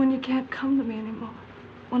when you can't come to me anymore,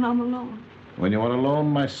 when I'm alone? When you are alone,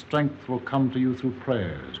 my strength will come to you through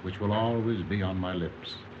prayers, which will always be on my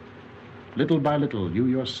lips. Little by little, you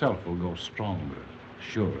yourself will grow stronger,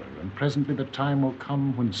 surer, and presently the time will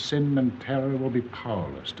come when sin and terror will be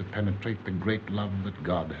powerless to penetrate the great love that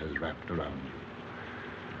God has wrapped around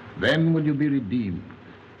you. Then will you be redeemed.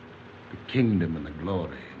 The kingdom and the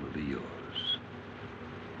glory will be yours.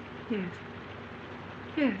 Yes.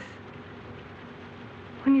 Yes.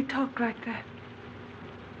 When you talk like that,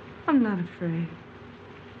 I'm not afraid.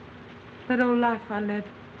 That old life I led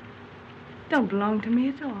don't belong to me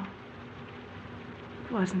at all.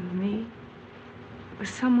 It wasn't me. It was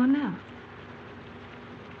someone else.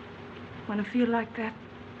 When I feel like that,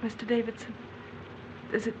 Mr. Davidson,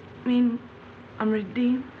 does it mean I'm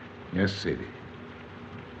redeemed? Yes, Sadie.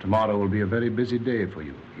 Tomorrow will be a very busy day for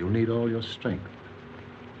you. You'll need all your strength.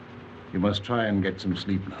 You must try and get some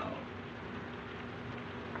sleep now.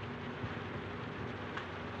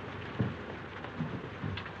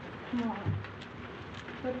 Tomorrow.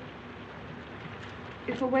 But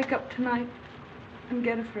if I wake up tonight and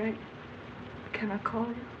get afraid, can I call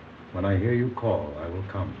you? When I hear you call, I will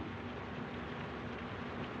come.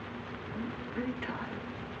 I'm really tired.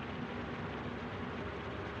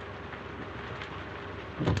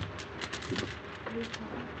 Really tired.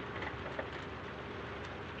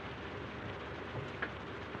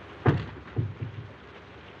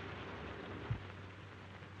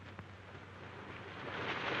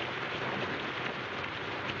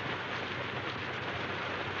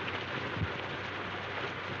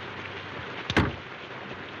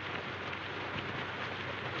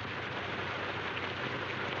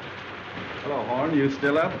 Hello, Horn. You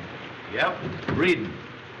still up? Yep, reading.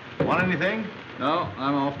 Want anything? No,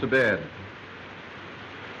 I'm off to bed.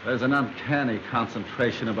 There's an uncanny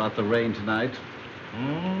concentration about the rain tonight.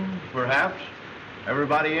 Perhaps.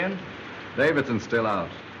 Everybody in? Davidson's still out.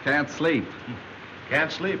 Can't sleep.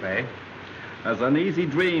 Can't sleep, eh? Has uneasy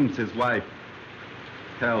dreams, his wife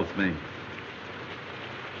tells me.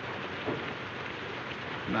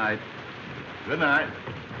 Night. Good night.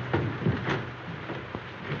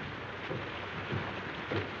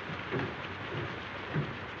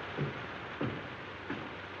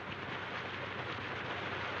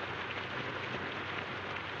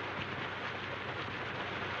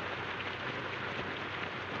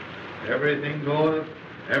 Everything goeth,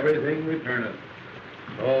 everything returneth.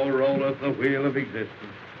 So rolleth the wheel of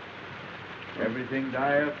existence. Everything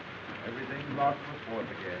dieth, everything brought forth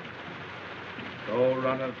again. So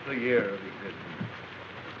runneth the year of existence.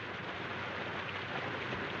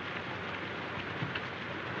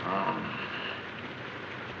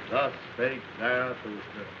 Thus spake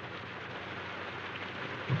Zarathustra.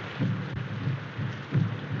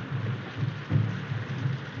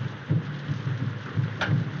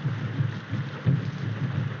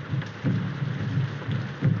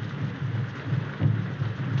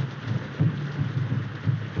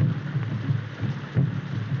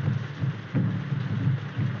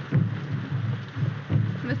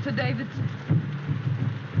 Davidson.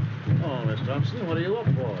 Oh, Miss Thompson, what are you up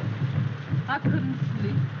for? I couldn't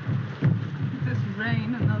sleep. This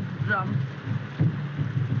rain and those drums.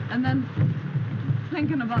 And then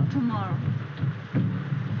thinking about tomorrow.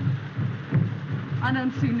 I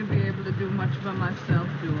don't seem to be able to do much for myself,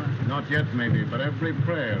 do I? Not yet, maybe, but every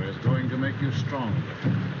prayer is going to make you stronger.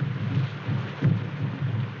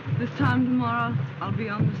 This time tomorrow, I'll be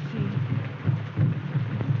on the sea.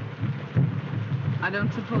 I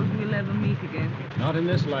don't suppose we'll ever meet again. Not in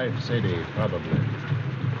this life, Sadie, probably.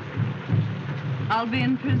 I'll be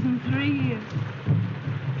in prison 3 years.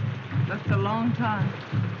 That's a long time.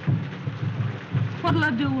 What'll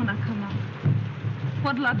I do when I come out?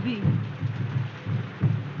 What'll I be?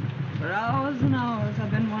 For hours and hours,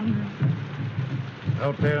 I've been wondering.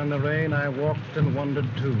 Out there in the rain, I walked and wondered,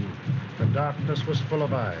 too. The darkness was full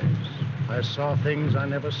of eyes. I saw things I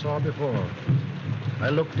never saw before. I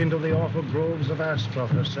looked into the awful groves of Astroth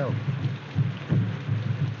herself.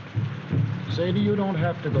 Sadie, you don't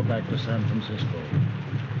have to go back to San Francisco.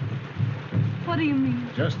 What do you mean?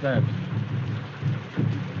 Just that.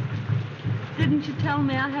 Didn't you tell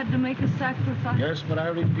me I had to make a sacrifice? Yes, but I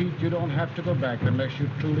repeat, you don't have to go back unless you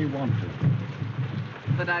truly want to.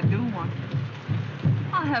 But I do want to.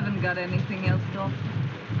 I haven't got anything else to offer.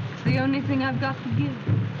 It's the only thing I've got to give,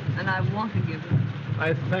 and I want to give it.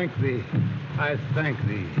 I thank thee. I thank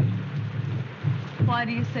thee. Why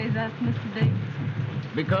do you say that, Mr. Davis?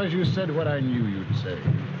 Because you said what I knew you'd say.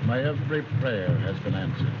 My every prayer has been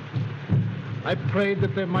answered. I prayed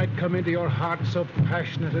that there might come into your heart so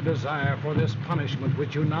passionate a desire for this punishment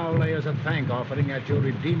which you now lay as a thank offering at your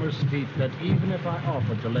Redeemer's feet that even if I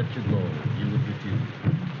offered to let you go, you would refuse.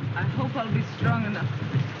 I hope I'll be strong enough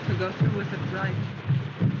to go through with it right.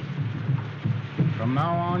 From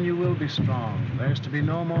now on, you will be strong. There's to be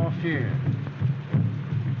no more fear.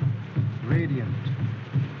 Radiant.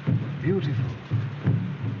 Beautiful.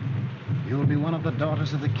 You'll be one of the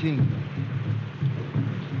daughters of the king.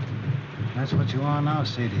 That's what you are now,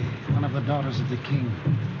 Sadie. One of the daughters of the king.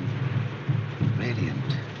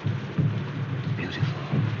 Radiant. Beautiful.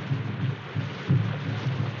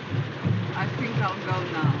 I think I'll go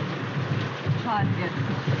now. Try to get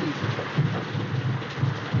some sleep.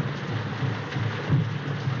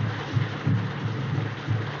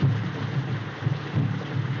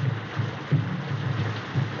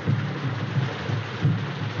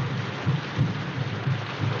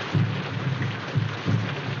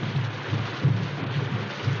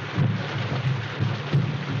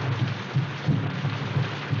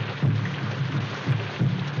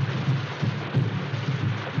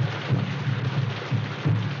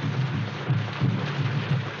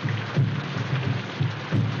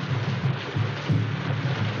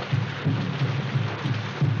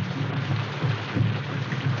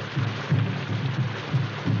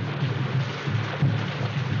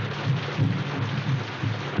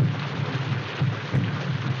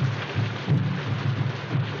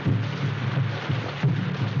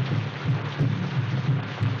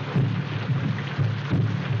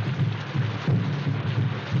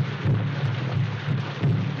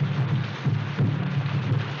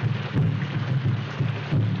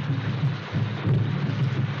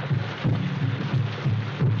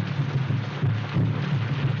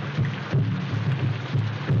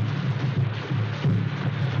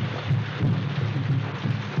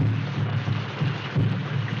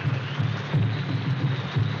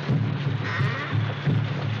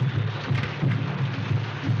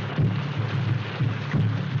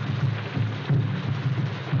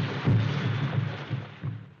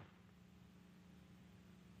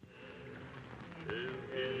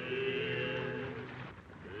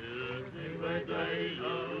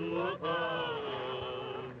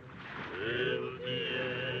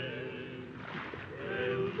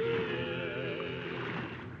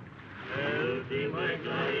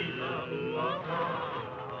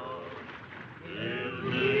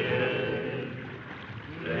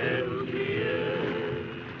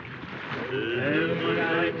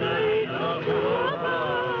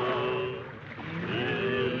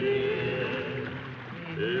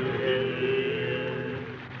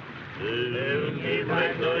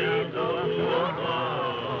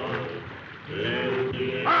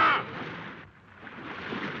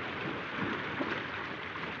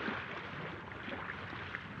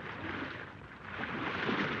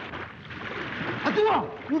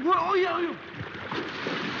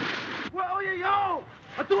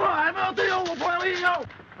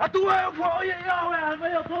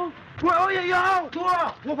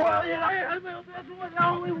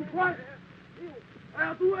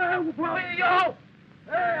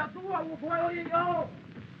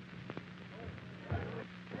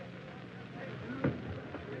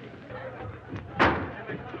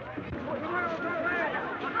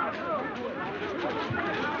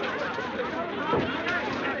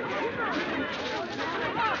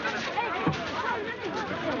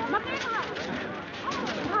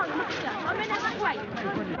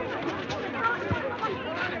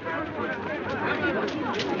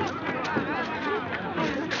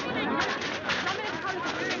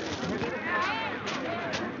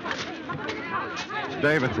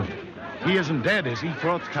 Davidson. He isn't dead, is he?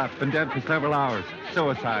 Throat's cut. Been dead for several hours.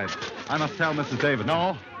 Suicide. I must tell Mrs. Davidson.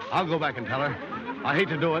 No, I'll go back and tell her. I hate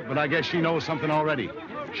to do it, but I guess she knows something already.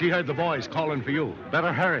 She heard the boys calling for you.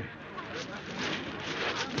 Better hurry.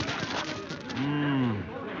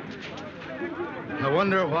 I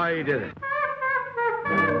wonder why he did it.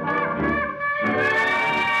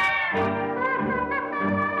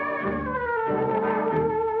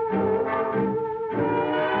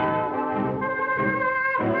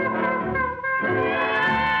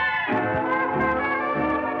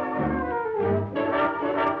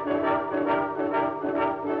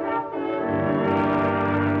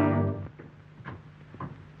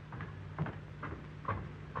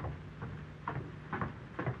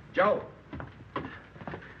 Joe!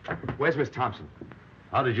 Where's Miss Thompson?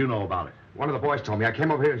 How did you know about it? One of the boys told me. I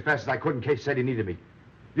came over here as fast as I could in case Sadie needed me.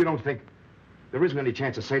 You don't think there isn't any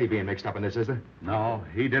chance of Sadie being mixed up in this, is there? No,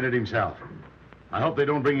 he did it himself. I hope they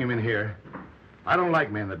don't bring him in here. I don't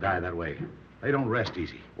like men that die that way. They don't rest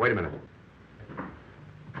easy. Wait a minute.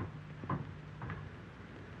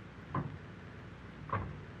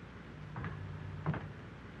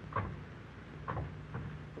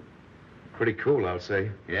 Pretty cool, I'll say.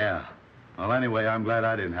 Yeah. Well, anyway, I'm glad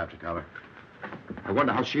I didn't have to tell her. I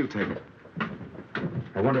wonder how she'll take it.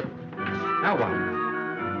 I wonder... Now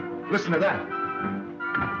what? Listen to that.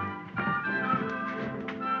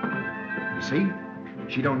 You see?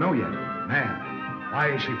 She don't know yet. Man,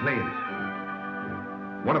 why is she playing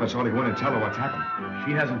it? One of us ought to go in and tell her what's happened.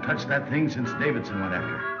 She hasn't touched that thing since Davidson went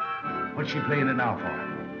after her. What's she playing it now for?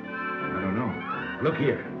 I don't know. Look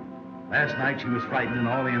here. Last night she was frightened and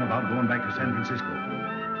all in about going back to San Francisco.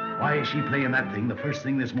 Why is she playing that thing the first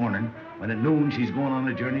thing this morning when at noon she's going on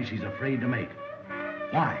a journey she's afraid to make?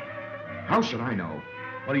 Why? How should I know?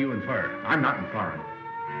 What do you infer? I'm not inferring.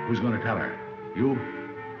 Who's going to tell her? You?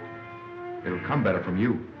 It'll come better from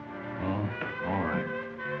you. Oh, all right.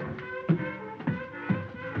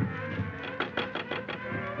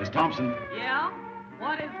 Miss Thompson. Yeah?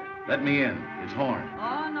 What is it? Let me in. It's Horn.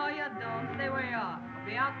 Oh, no, you don't. Stay where you are. I'll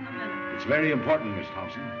be out in a minute. It's very important, Miss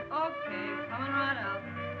Thompson. Okay, coming right up.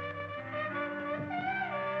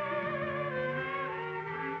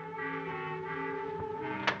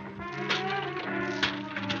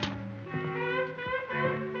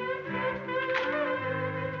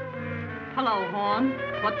 Hello, Horn.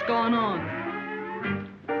 What's going on?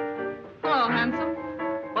 Hello, handsome.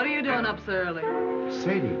 What are you doing up so early?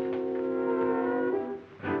 Sadie.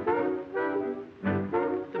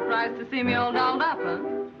 Surprised to see me all dolled up, huh?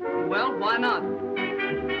 Well, why not?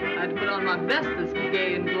 I had to put on my best this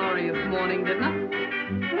gay and glorious morning, didn't I?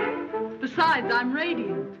 Besides, I'm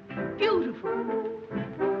radiant. Beautiful.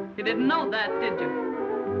 You didn't know that, did you?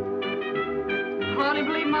 Hardly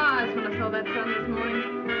believed my eyes when I saw that sun this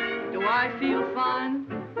morning. Do I feel fine?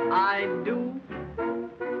 I do.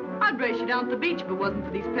 I'd race you down to the beach if it wasn't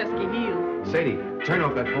for these pesky heels. Sadie, turn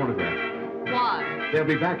off that phonograph. Why? They'll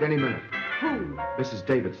be back any minute. Who? Mrs.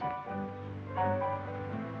 Davidson.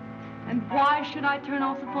 And why should I turn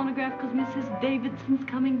off the phonograph? Because Mrs. Davidson's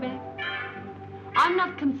coming back? I'm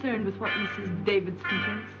not concerned with what Mrs. Davidson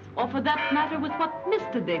thinks, or for that matter, with what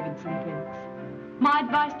Mr. Davidson thinks. My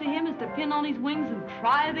advice to him is to pin on his wings and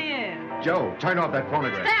try the air. Joe, turn off that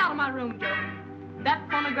phonograph. Stay out of my room, Joe. That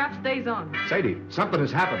phonograph stays on. Sadie, something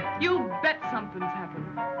has happened. You bet something's happened.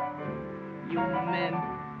 You men.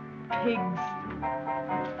 Pigs.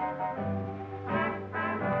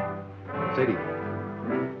 Sadie,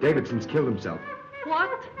 Davidson's killed himself.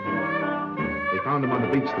 What? They found him on the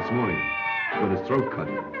beach this morning with his throat cut.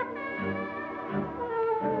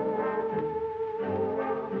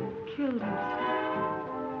 Killed himself.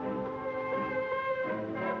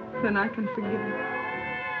 Then I can forgive him.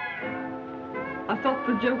 I thought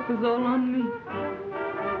the joke was all on me.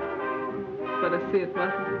 But I see it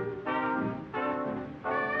wasn't.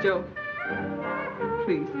 Joe,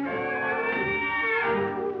 please.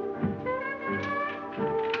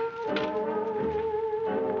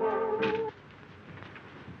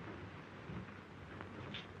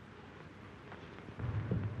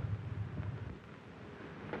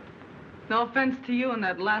 No offense to you and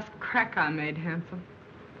that last crack I made, handsome.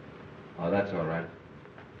 Oh, that's all right.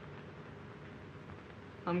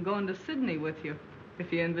 I'm going to Sydney with you,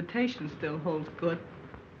 If your invitation still holds good.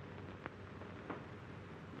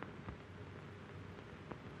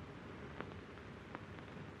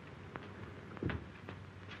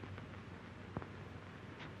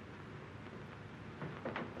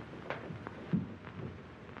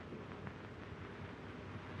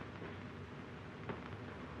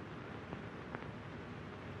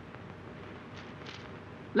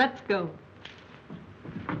 Let's go.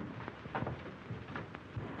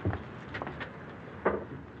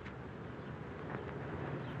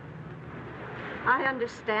 I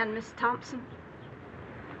understand, Miss Thompson.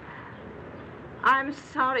 I'm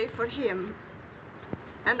sorry for him,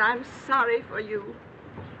 and I'm sorry for you.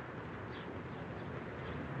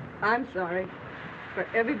 I'm sorry for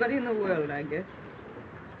everybody in the world, I guess.